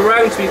not into the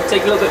round, so we can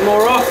take a little bit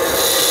more off.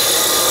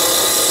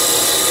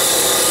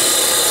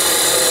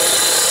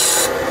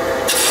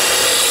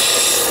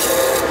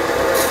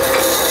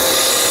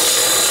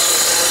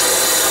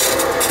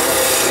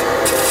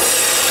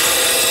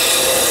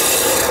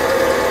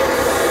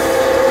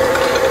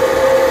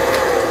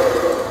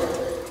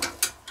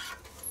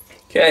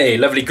 Okay,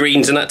 lovely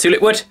greens in that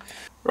tulip wood.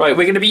 Right,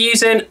 we're going to be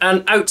using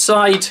an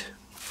outside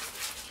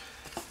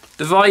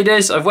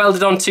dividers. I've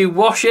welded on 2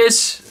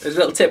 washers. There's a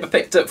little tip I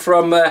picked up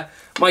from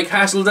Mike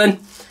Haselden.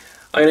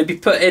 I'm going to be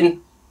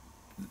putting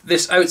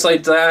this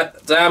outside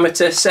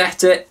diameter,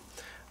 set it,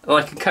 and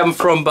I can come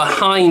from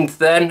behind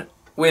then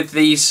with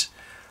these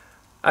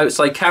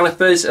outside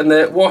calipers, and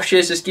the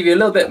washers just give you a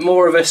little bit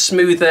more of a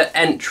smoother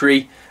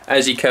entry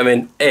as you come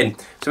in.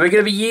 So we're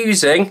going to be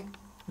using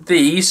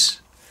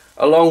these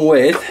along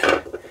with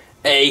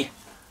a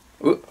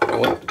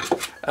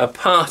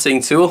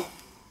parting tool,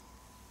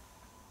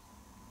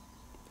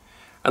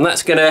 and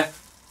that's going to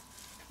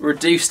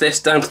reduce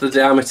this down to the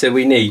diameter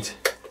we need.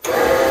 Put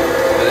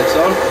this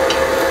on.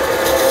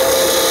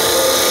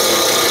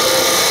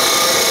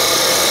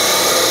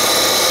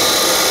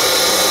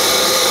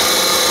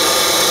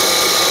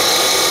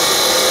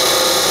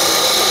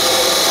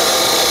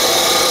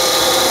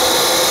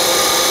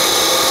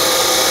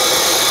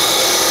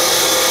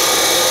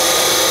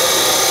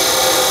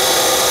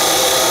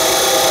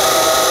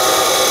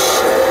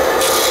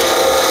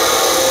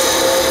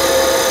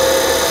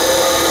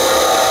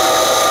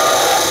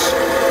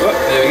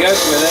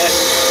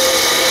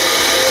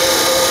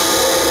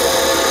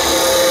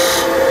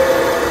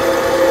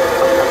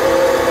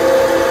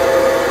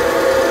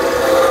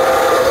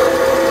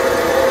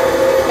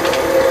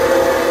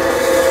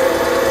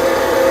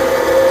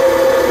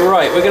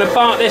 Right, we're going to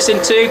part this in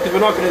 2 because we're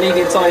not going to need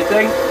the entire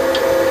thing.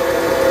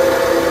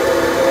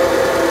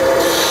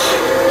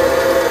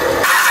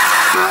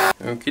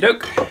 Okie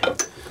doke.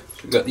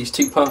 So we've got these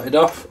 2 parted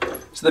off.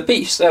 So the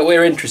piece that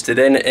we're interested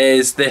in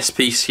is this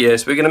piece here.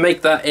 So we're going to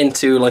make that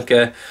into like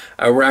a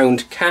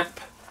round cap.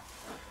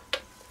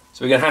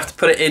 So we're going to have to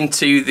put it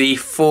into the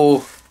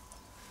 4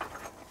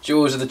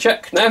 jaws of the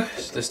chuck now.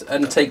 So just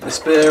untake the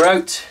spur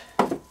out.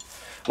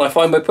 And I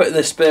find by putting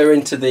the spur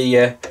into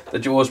the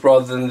jaws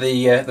rather than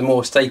the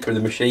Morse taper of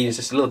the machine, it's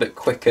just a little bit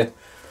quicker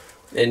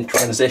in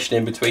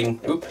transitioning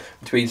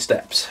between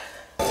steps.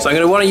 So I'm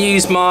going to want to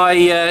use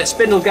my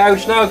spindle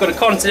gouge now. I've got a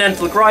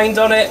continental grind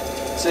on it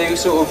to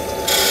sort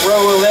of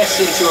roll this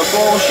into a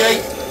ball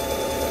shape.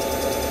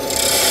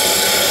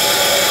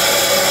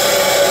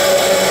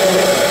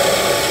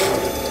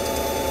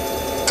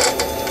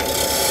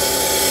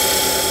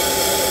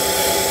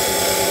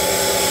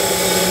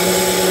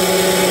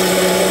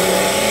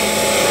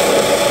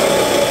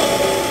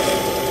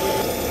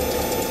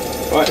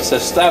 Right, let's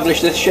establish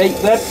this shape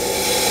then.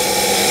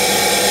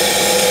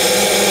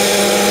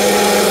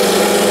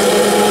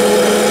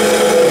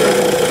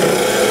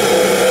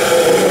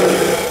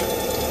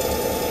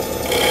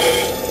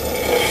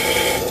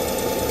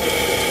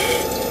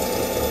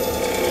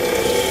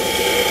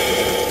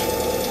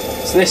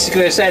 So this is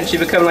going to essentially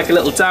become like a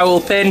little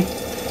dowel pin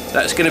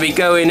that's going to be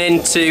going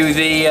into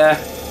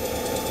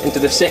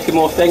the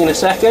sycamore thing in a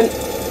second.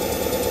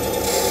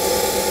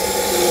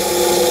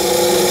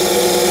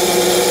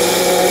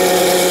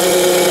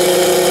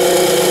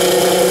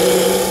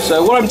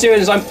 So what I'm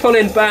doing is I'm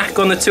pulling back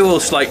on the tool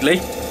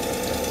slightly.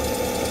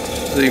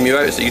 Zoom you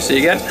out so you can see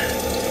again.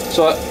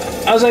 So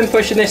as I'm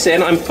pushing this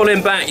in, I'm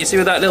pulling back, you see,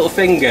 with that little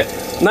finger.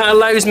 And that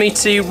allows me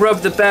to rub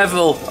the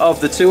bevel of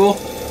the tool,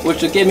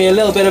 which will give me a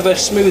little bit of a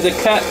smoother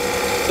cut.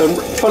 So I'm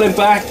pulling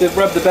back to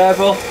rub the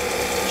bevel,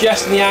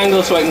 just in the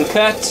angle so I can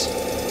cut.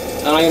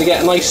 And I'm going to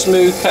get a nice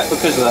smooth cut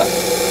because of that.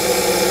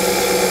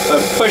 So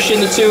I'm pushing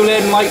the tool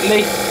in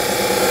lightly.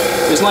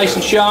 It's nice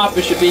and sharp,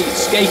 it should be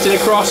skated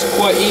across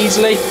quite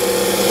easily.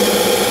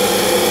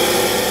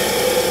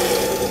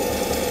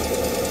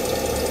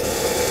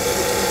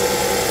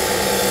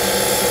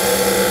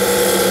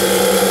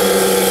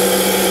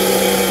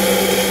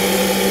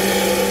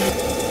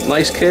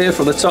 Nice curve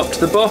from the top to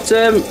the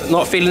bottom,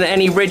 not feeling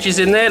any ridges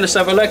in there. Let's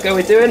have a look how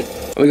we're doing.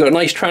 We've got a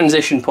nice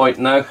transition point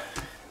now.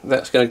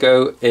 That's going to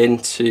go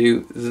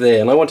into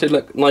there, and I want it to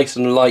look nice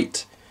and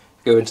light,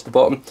 go into the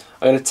bottom.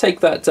 I'm going to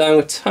take that down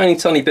a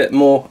tiny bit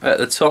more at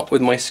the top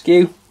with my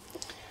skew,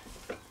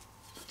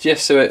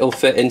 just so it'll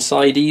fit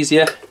inside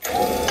easier.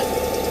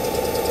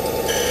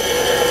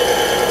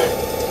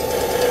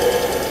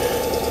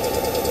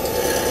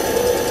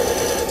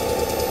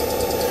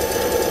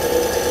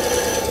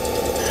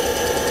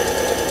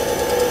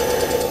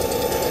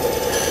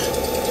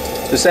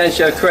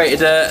 Essentially I've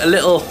created a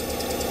little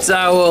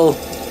dowel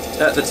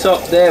at the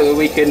top there where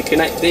we can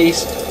connect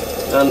these,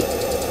 and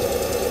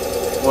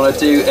I want to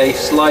do a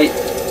slight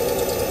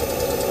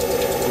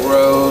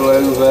roll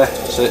over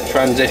so it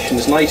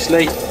transitions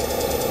nicely.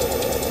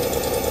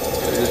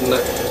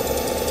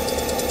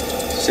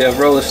 See, I've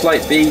rolled a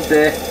slight bead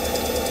there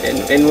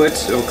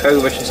inwards, or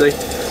cove I should say.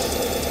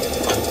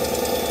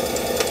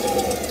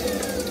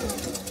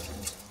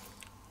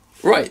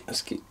 Right,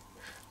 let's keep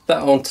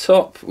that on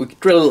top. We can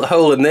drill a little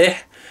hole in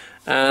there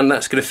and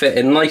that's going to fit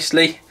in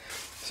nicely.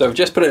 So I've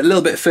just put it a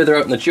little bit further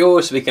out in the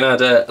jaws so we can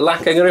add a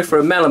lacquer. I'm going to go for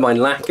a melamine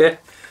lacquer.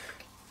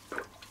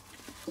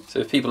 So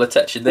if people are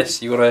touching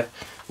this, you've got a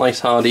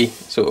nice hardy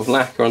sort of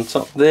lacquer on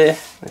top there.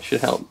 That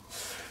should help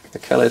the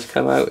colours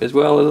come out as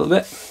well a little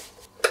bit.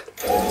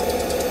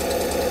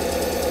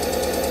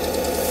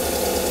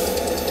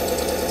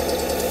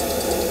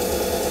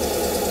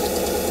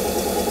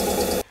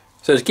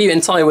 So to keep it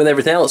in time with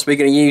everything else, we're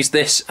going to use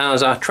this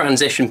as our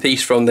transition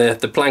piece from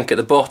the plank at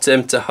the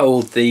bottom to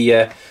hold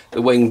the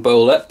wing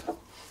bowl up.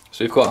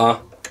 So we've got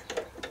our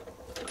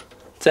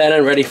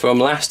tenon ready from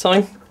last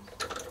time.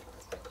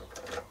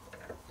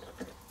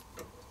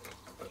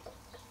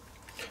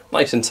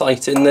 Nice and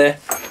tight in there.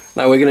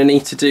 Now we're going to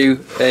need to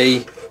do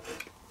a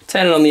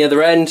tenon on the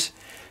other end,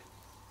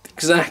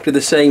 exactly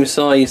the same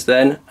size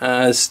then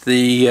as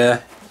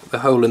the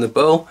hole in the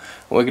bowl.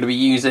 And we're going to be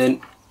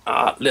using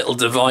our little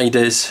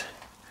dividers,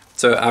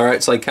 so our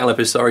outside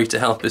calipers, sorry, to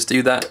help us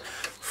do that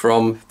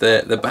from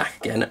the back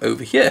again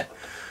over here.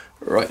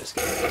 Right, let's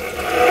go.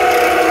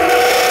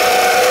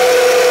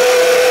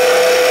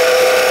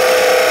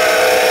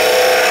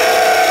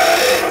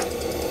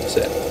 That's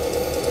it.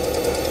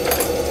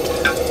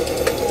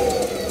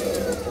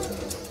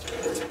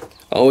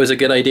 Always a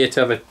good idea to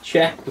have a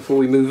check before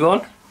we move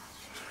on.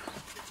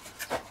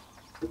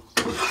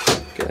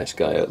 Get this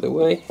guy out of the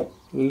way. A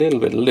little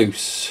bit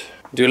loose.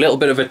 Do a little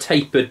bit of a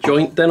tapered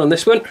joint then on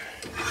this one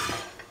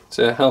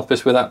to help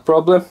us with that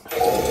problem.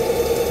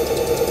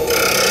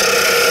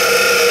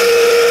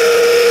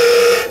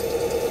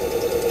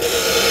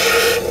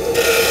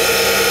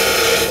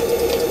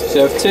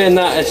 So I've turned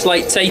that a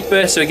slight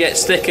taper so it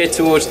gets thicker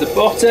towards the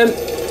bottom.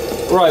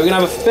 Right, we're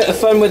going to have a bit of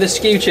fun with the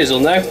skew chisel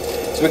now.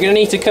 So we're going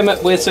to need to come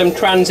up with some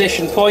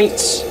transition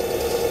points.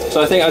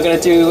 So I think I'm going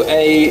to do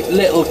a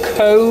little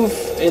cove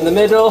in the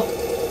middle.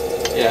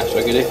 Yeah, that's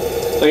what I'm going to do.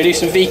 So I'm going to do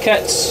some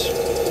V-cuts.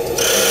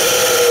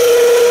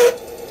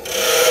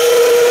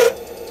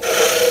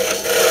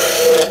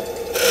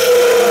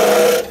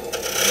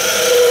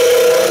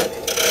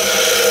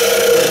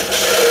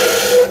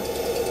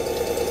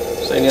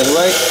 Same the other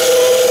way.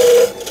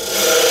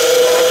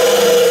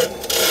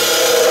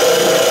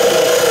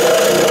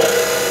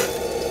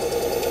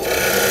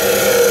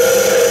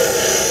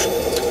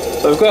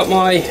 So I've got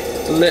my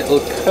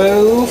little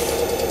cove.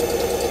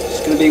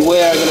 It's going to be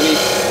where I'm going to be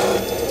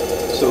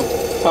sort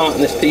of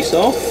parting this piece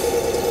off.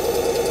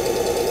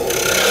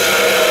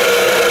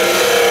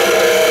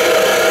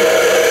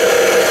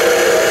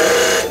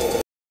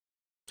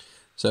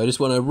 So I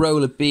just want to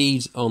roll a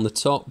bead on the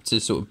top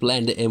to sort of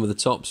blend it in with the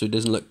top so it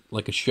doesn't look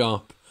like a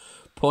sharp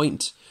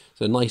point.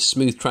 So a nice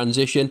smooth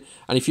transition.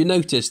 And if you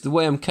notice, the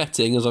way I'm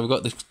cutting is I've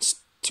got the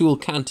tool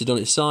canted on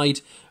its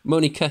side. I'm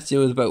only cutting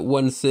with about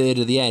 1/3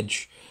 of the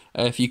edge.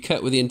 If you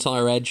cut with the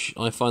entire edge,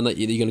 I find that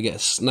you're going to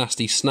get a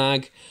nasty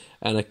snag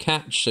and a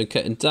catch, so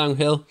cutting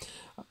downhill.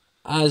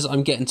 as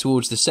I'm getting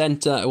towards the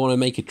centre, I want to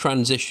make a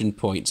transition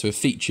point, so a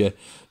feature.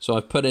 So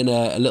I've put in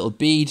a little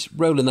bead,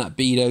 rolling that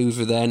bead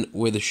over then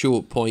with a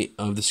short point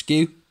of the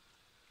skew.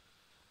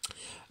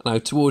 Now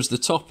towards the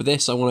top of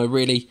this, I want to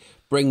really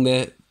bring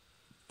the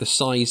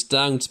size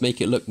down to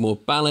make it look more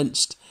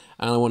balanced,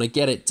 and I want to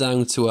get it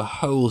down to a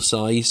hole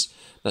size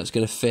that's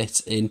going to fit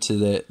into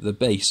the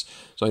base.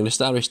 So I'm going to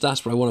establish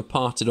that's where I want to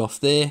part it off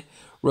there,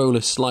 roll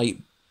a slight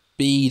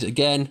bead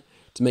again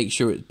to make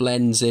sure it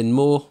blends in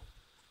more.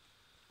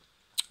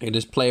 I can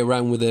just play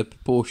around with the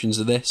proportions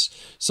of this.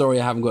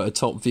 Sorry I haven't got a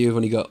top view, I've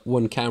only got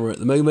one camera at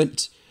the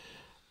moment.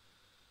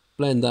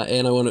 Blend that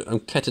in. I'm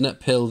cutting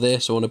uphill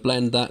there, so I want to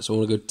blend that, so I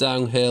want to go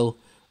downhill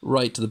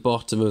right to the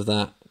bottom of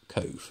that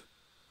cove.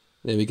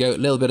 There we go, a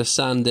little bit of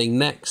sanding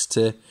next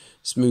to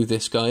smooth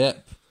this guy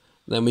up.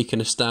 Then we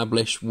can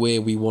establish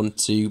where we want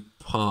to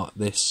part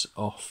this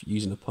off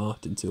using a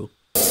parting tool.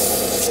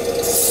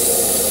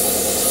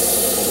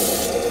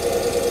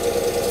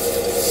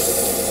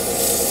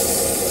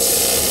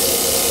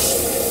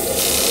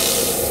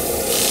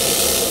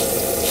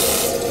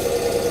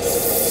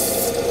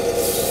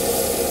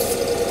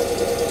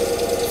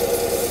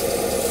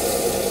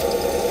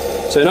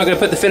 So we're not going to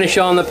put the finish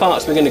on the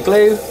parts we're going to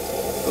glue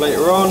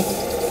later on.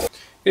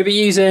 We're going to be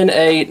using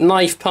a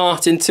knife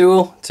parting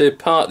tool to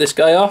part this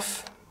guy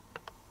off.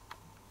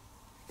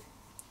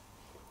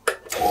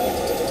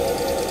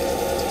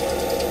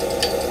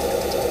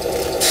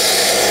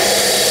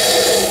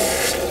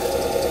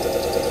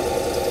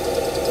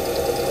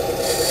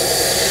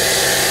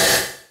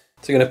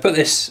 So we're going to put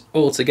this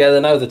all together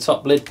now, the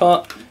top lid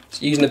part.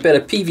 So using a bit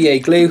of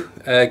PVA glue,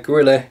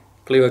 Gorilla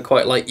glue I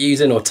quite like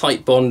using, or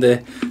Type Bond,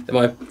 they're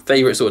my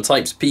favourite sort of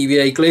types of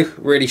PVA glue,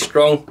 really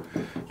strong,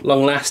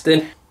 long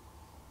lasting.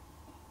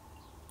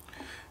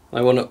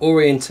 I want to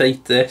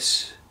orientate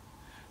this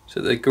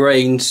so the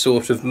grains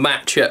sort of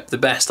match up the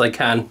best I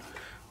can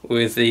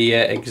with the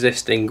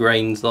existing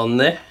grains on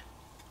there.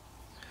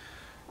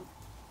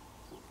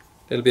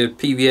 A little bit of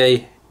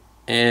PVA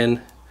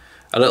in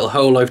a little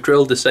hole I've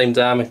drilled the same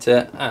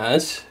diameter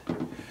as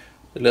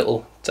the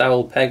little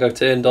dowel peg I've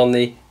turned on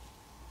the.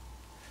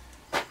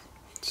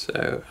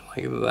 So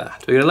like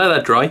that. We're going to let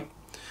that dry.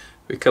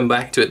 We come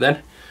back to it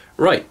then.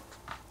 Right,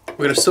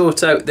 we're going to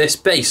sort out this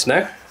base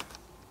now.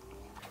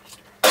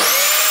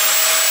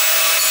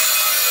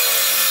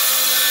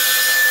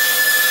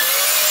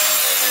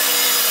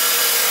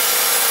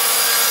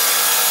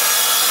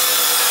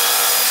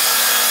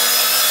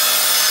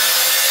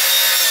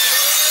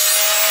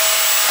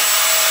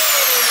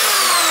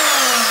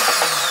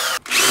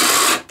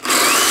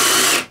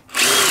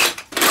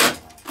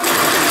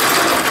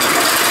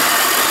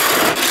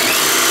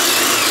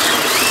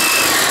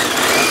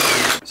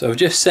 So I've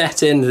just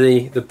set in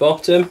the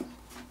bottom,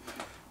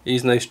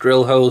 using those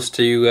drill holes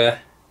to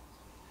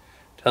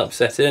help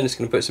set in. Just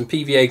going to put some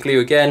PVA glue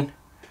again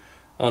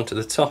onto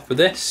the top of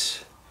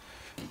this.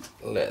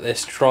 Let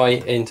this dry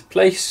into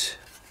place.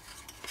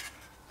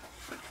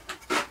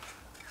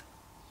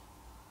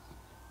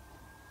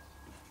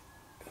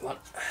 There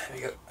we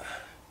go.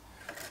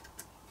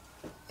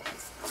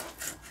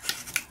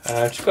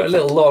 I've just got a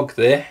little log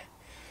there.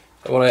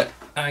 I want to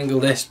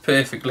angle this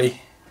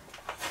perfectly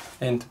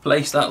into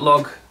place. That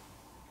log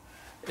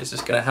is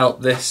just going to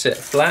help this sit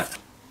flat.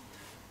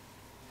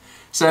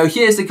 So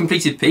here's the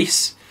completed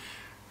piece.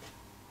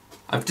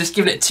 I've just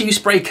given it 2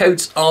 spray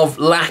coats of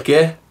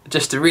lacquer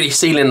just to really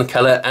seal in the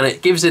colour, and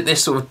it gives it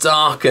this sort of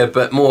darker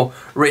but more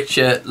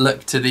richer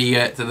look to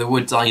the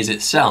wood dyes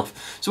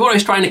itself. So what I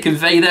was trying to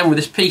convey then with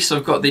this piece,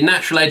 I've got the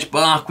natural edge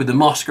bark with the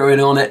moss growing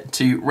on it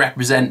to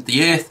represent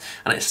the earth,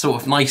 and it's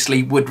sort of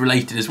nicely wood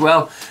related as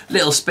well.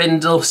 Little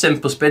spindle,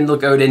 simple spindle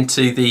going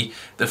into the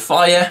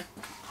fire.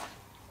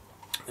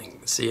 You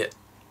can see it.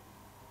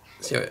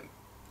 See how it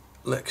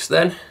looks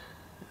then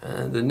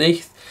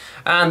underneath.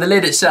 And the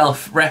lid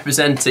itself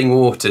representing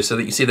water, so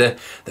that you see the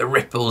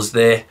ripples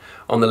there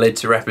on the lid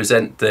to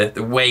represent the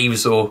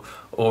waves or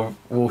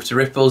water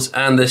ripples,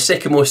 and the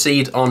sycamore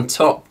seed on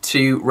top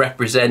to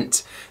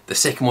represent the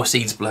sycamore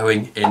seeds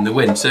blowing in the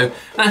wind. So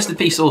that's the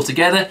piece all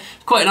together.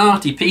 Quite an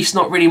arty piece,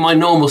 not really my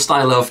normal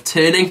style of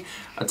turning.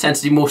 I tend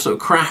to do more sort of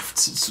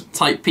craft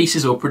type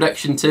pieces or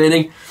production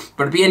turning,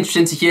 but it'd be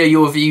interesting to hear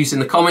your views in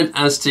the comment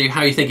as to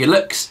how you think it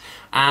looks.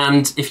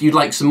 And if you'd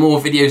like some more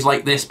videos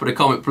like this, put a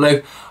comment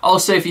below.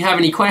 Also, if you have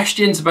any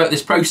questions about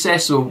this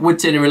process or wood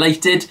turning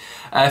related,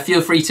 feel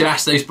free to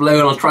ask those below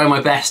and I'll try my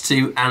best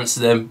to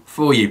answer them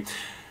for you.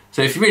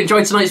 So if you really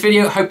enjoyed tonight's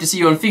video, hope to see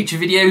you on future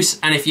videos.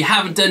 And if you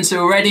haven't done so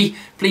already,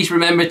 please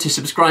remember to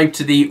subscribe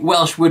to the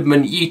Welsh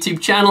Woodman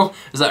YouTube channel,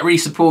 as that really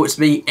supports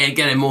me in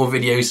getting more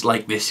videos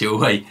like this your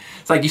way.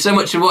 Thank you so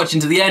much for watching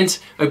to the end.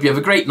 Hope you have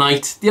a great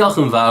night. Diolch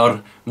yn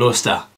fawr. Nos da.